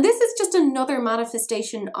 and this is just another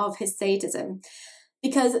manifestation of his sadism,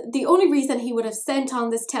 because the only reason he would have sent on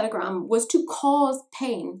this telegram was to cause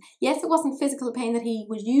pain. Yes, it wasn't physical pain that he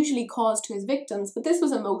would usually cause to his victims, but this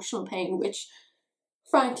was emotional pain, which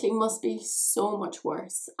frankly must be so much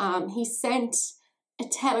worse. He sent a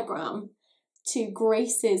telegram to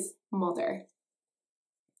Grace's mother.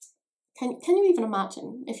 Can you even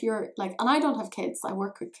imagine if you're like, and I don't have kids, I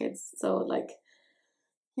work with kids, so like,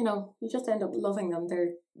 you know, you just end up loving them.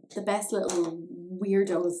 They're the best little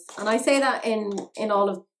weirdos. And I say that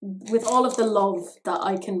with all of the love that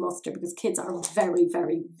I can muster, because kids are very,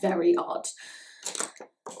 very, very odd.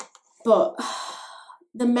 But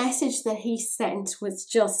the message that he sent was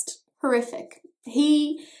just horrific.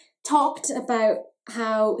 He talked about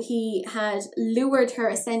how he had lured her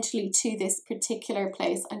essentially to this particular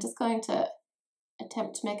place. I'm just going to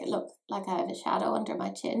attempt to make it look like I have a shadow under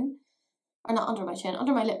my chin. Or not under my chin,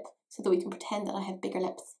 under my lip, so that we can pretend that I have bigger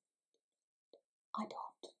lips. I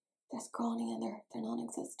don't. They're scrawny and they're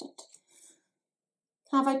non-existent.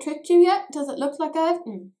 Have I tricked you yet? Does it look like I've...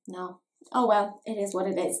 No. Oh well, it is what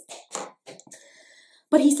it is.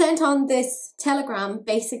 But he sent on this telegram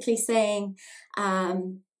basically saying, I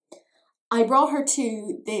brought her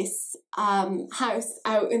to this house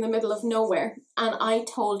out in the middle of nowhere, and I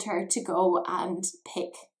told her to go and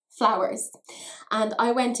pick flowers. And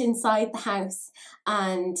I went inside the house,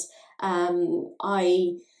 and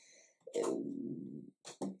I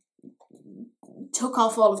took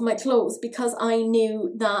off all of my clothes because I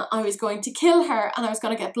knew that I was going to kill her and I was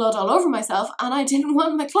going to get blood all over myself, and I didn't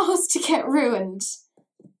want my clothes to get ruined.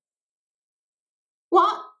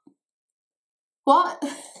 What?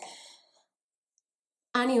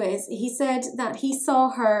 anyways, he said that he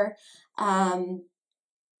saw her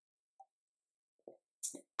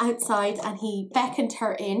outside and he beckoned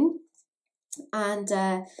her in, and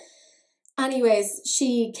anyways,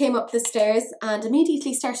 she came up the stairs and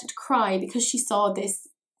immediately started to cry because she saw this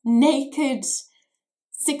naked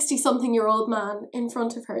 60-something-year-old man in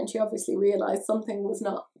front of her, and she obviously realised something was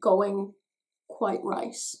not going quite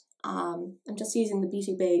right. I'm just using the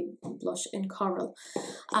Beauty Bay blush in Coral.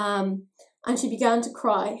 And she began to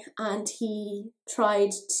cry, and he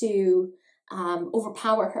tried to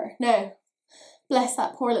overpower her. Now, bless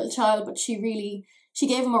that poor little child, but she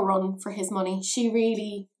gave him a run for his money. She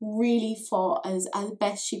really fought as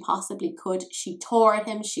best she possibly could. She tore at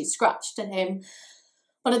him, she scratched at him.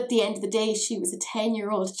 But at the end of the day, she was a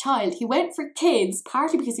 10-year-old child. He went for kids,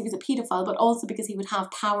 partly because he was a paedophile, but also because he would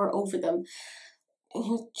have power over them. He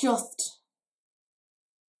was just,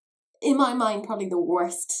 in my mind, probably the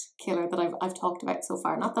worst killer that I've talked about so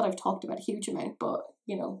far. Not that I've talked about a huge amount, but,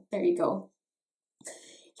 you know, there you go.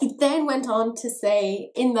 He then went on to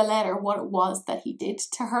say in the letter what it was that he did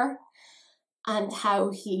to her and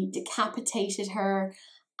how he decapitated her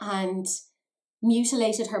and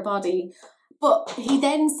mutilated her body. But he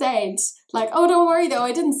then said, like, oh, don't worry though,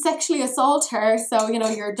 I didn't sexually assault her, so, you know,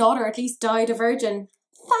 your daughter at least died a virgin.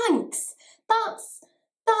 Thanks.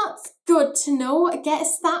 That's good to know. I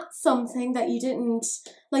guess that's something that you didn't,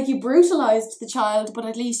 like, you brutalised the child, but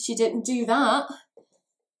at least you didn't do that.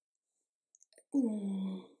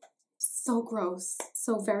 So gross.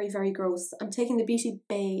 So very gross. I'm taking the Beauty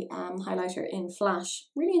Bay highlighter in Flash.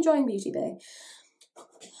 Really enjoying Beauty Bay.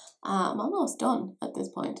 I'm almost done at this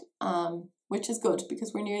point. Which is good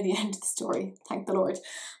because we're near the end of the story, thank the Lord,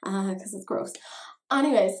 because it's gross.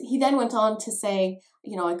 Anyways, he then went on to say,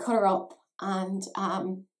 you know, I cut her up, and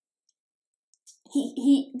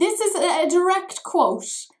this is a direct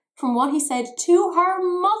quote from what he said to her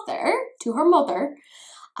mother,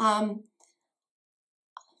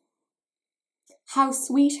 how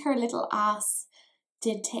sweet her little ass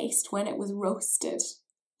did taste when it was roasted.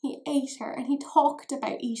 He ate her, and he talked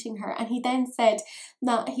about eating her, and he then said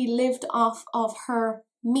that he lived off of her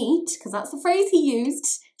meat, because that's the phrase he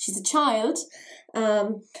used, she's a child,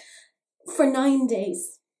 for 9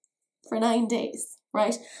 days. For 9 days,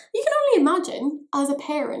 right? You can only imagine, as a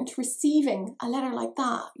parent, receiving a letter like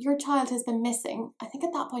that. Your child has been missing, I think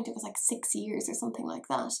at that point it was like 6 years or something like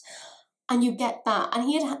that, and you get that. And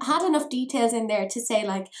he had enough details in there to say,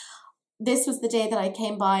 like, this was the day that I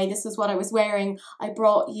came by, this was what I was wearing, I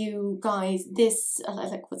brought you guys this,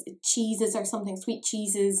 like, was it cheeses or something, sweet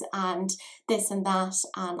cheeses, and this and that,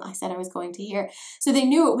 and I said I was going to here. So they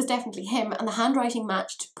knew it was definitely him, and the handwriting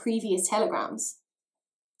matched previous telegrams.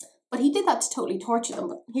 But he did that to totally torture them.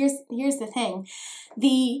 But here's the thing.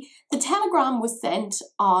 The telegram was sent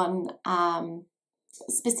on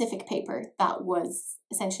specific paper that was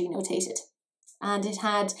essentially notated. And it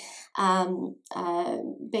had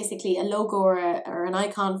basically a logo or an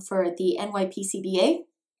icon for the NYPCBA.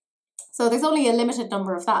 So there's only a limited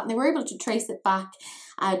number of that. And they were able to trace it back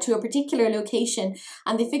to a particular location.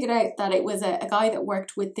 And they figured out that it was a guy that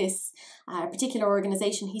worked with this particular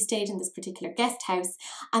organisation. He stayed in this particular guest house.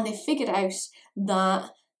 And they figured out that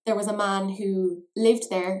there was a man who lived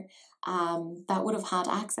there that would have had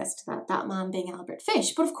access to that man being Albert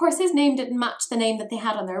Fish. But of course his name didn't match the name that they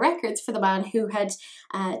had on their records for the man who had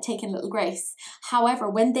taken little Grace. However,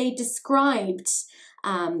 when they described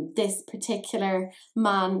this particular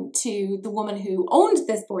man to the woman who owned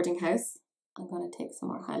this boarding house, I'm going to take some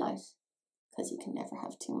more highlight because you can never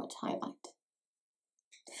have too much highlight.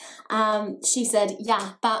 She said,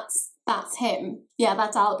 yeah, that's him. Yeah,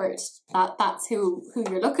 that's Albert. That's who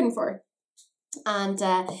you're looking for. And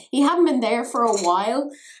he hadn't been there for a while.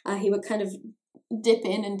 He would kind of dip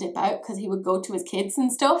in and dip out because he would go to his kids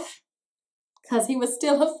and stuff, because he was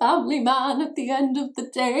still a family man at the end of the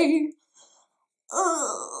day.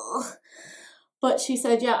 Ugh. But she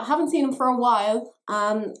said, yeah, I haven't seen him for a while.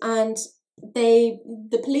 And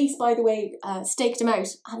the police, by the way, staked him out.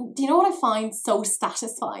 And do you know what I find so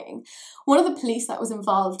satisfying? One of the police that was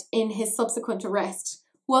involved in his subsequent arrest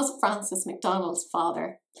was Francis MacDonald's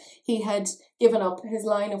father. He had given up his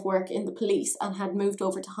line of work in the police and had moved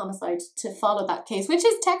over to homicide to follow that case, which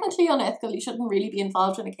is technically unethical. You shouldn't really be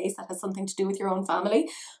involved in a case that has something to do with your own family,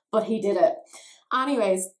 but he did it.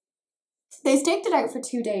 Anyways, they staked it out for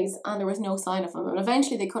 2 days and there was no sign of him. And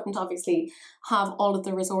eventually they couldn't obviously have all of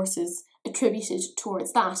the resources attributed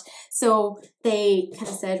towards that. So they kind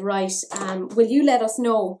of said, right, will you let us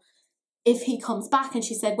know if he comes back? And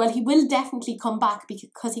she said, well, he will definitely come back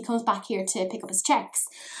because he comes back here to pick up his checks.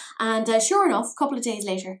 And sure enough, a couple of days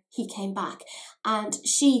later, he came back. And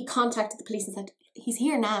she contacted the police and said, he's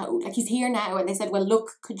here now. Like, he's here now. And they said, well,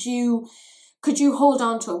 look, could you hold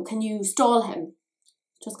on to him? Can you stall him?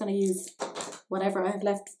 Just going to use whatever I have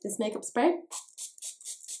left, this makeup spray.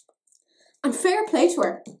 And fair play to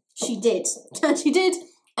her. She did. And she did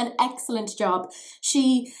an excellent job.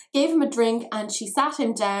 She gave him a drink and she sat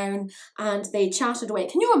him down and they chatted away.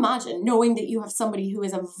 Can you imagine knowing that you have somebody who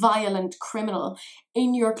is a violent criminal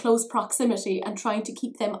in your close proximity and trying to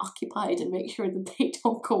keep them occupied and make sure that they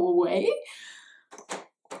don't go away?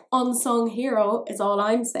 Unsung hero is all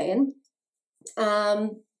I'm saying.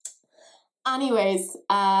 Anyways,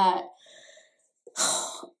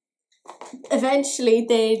 eventually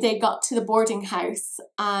they got to the boarding house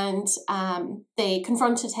and they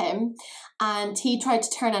confronted him and he tried to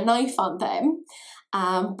turn a knife on them,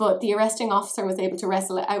 but the arresting officer was able to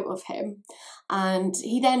wrestle it out of him, and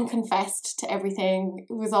he then confessed to everything.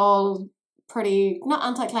 It was all pretty, not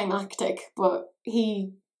anticlimactic, but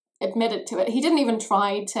he admitted to it. He didn't even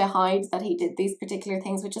try to hide that he did these particular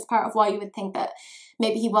things, which is part of why you would think that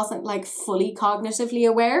maybe he wasn't like fully cognitively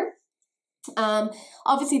aware.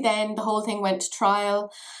 Obviously then the whole thing went to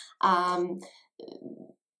trial.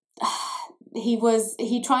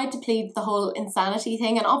 He tried to plead the whole insanity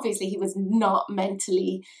thing, and obviously he was not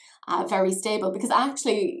mentally very stable, because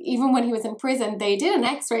actually even when he was in prison they did an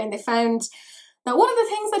x-ray and they found that one of the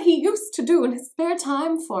things that he used to do in his spare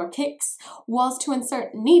time for kicks was to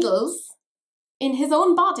insert needles in his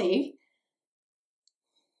own body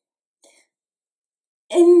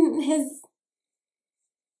in his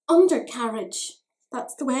undercarriage.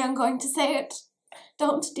 That's the way I'm going to say it.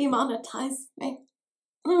 Don't demonetize me.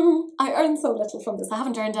 I earn so little from this. I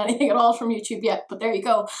haven't earned anything at all from YouTube yet, but there you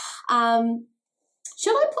go.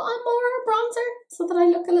 Should I put on more bronzer so that I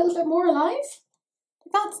look a little bit more alive?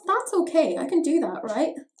 That's okay. I can do that,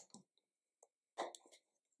 right?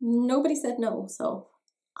 Nobody said no, so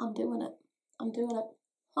I'm doing it. I'm doing it.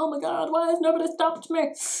 Oh my God, why has nobody stopped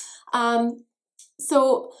me?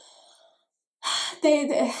 So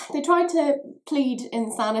they tried to plead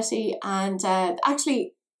insanity, and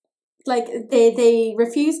actually, like, they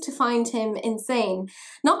refused to find him insane.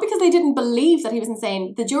 Not because they didn't believe that he was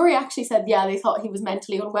insane. The jury actually said, yeah, they thought he was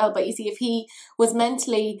mentally unwell, but you see, if he was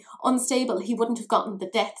mentally unstable, he wouldn't have gotten the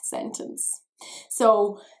death sentence.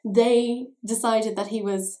 So they decided that he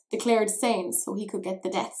was declared sane so he could get the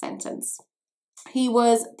death sentence. He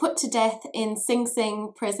was put to death in Sing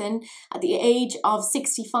Sing prison at the age of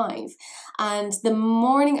 65. And the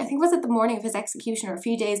morning, I think it was at the morning of his execution, or a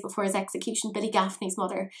few days before his execution, Billy Gaffney's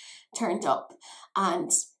mother turned up and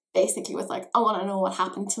basically was like, I want to know what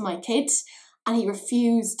happened to my kid. And he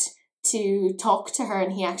refused to talk to her,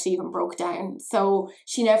 and he actually even broke down. So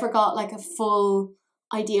she never got like a full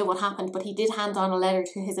idea what happened, but he did hand on a letter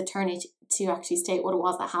to his attorney to actually state what it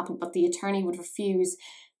was that happened. But the attorney would refuse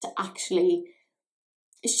to actually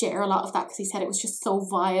share a lot of that, because he said it was just so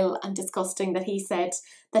vile and disgusting that he said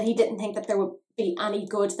that he didn't think that there would be any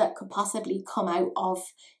good that could possibly come out of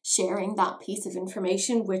sharing that piece of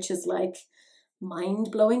information, which is like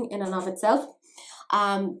mind-blowing in and of itself.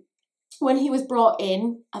 When he was brought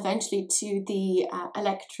in eventually to the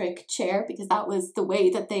electric chair, because that was the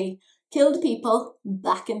way that they killed people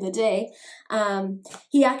back in the day,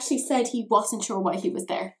 he actually said he wasn't sure why he was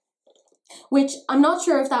there. Which I'm not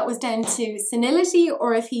sure if that was down to senility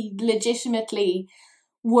or if he legitimately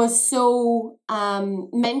was so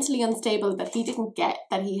mentally unstable that he didn't get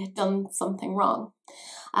that he had done something wrong.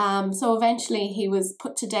 So eventually he was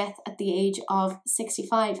put to death at the age of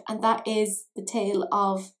 65, and that is the tale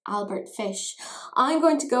of Albert Fish. I'm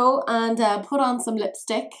going to go and put on some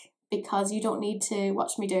lipstick, because you don't need to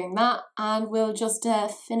watch me doing that, and we'll just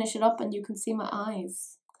finish it up and you can see my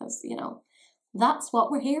eyes, because, you know, that's what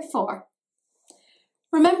we're here for.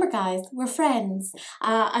 Remember, guys, we're friends.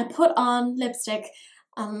 I put on lipstick.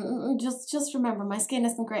 Just remember, my skin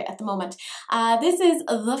isn't great at the moment. This is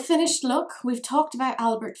the finished look. We've talked about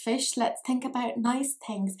Albert Fish. Let's think about nice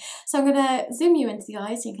things. So I'm going to zoom you into the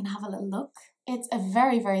eyes so you can have a little look. It's a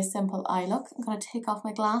very, very simple eye look. I'm going to take off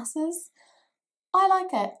my glasses. I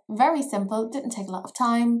like it. Very simple. Didn't take a lot of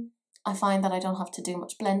time. I find that I don't have to do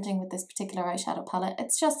much blending with this particular eyeshadow palette.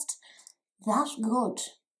 It's just that good.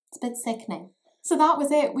 It's a bit sickening. So that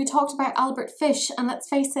was it. We talked about Albert Fish, and let's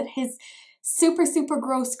face it, his super, super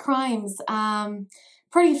gross crimes.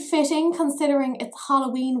 Pretty fitting considering it's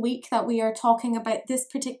Halloween week that we are talking about this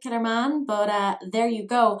particular man, but there you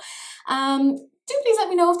go. Do please let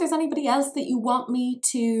me know if there's anybody else that you want me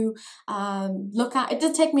to look at. It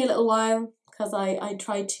did take me a little while, because I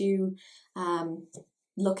tried to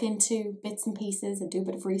look into bits and pieces and do a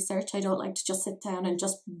bit of research. I don't like to just sit down and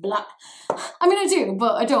just blah. I mean, I do,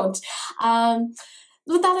 but I don't.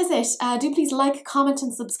 But that is it. Do please like, comment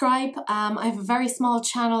and subscribe. I have a very small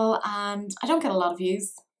channel and I don't get a lot of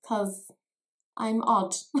views because I'm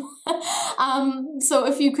odd. So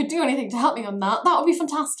if you could do anything to help me on that, that would be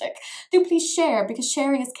fantastic. Do please share, because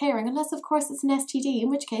sharing is caring, unless of course it's an STD, in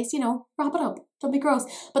which case, you know, wrap it up. Don't be gross.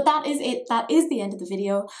 But that is it. That is the end of the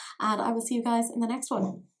video, and I will see you guys in the next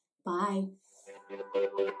one. Bye.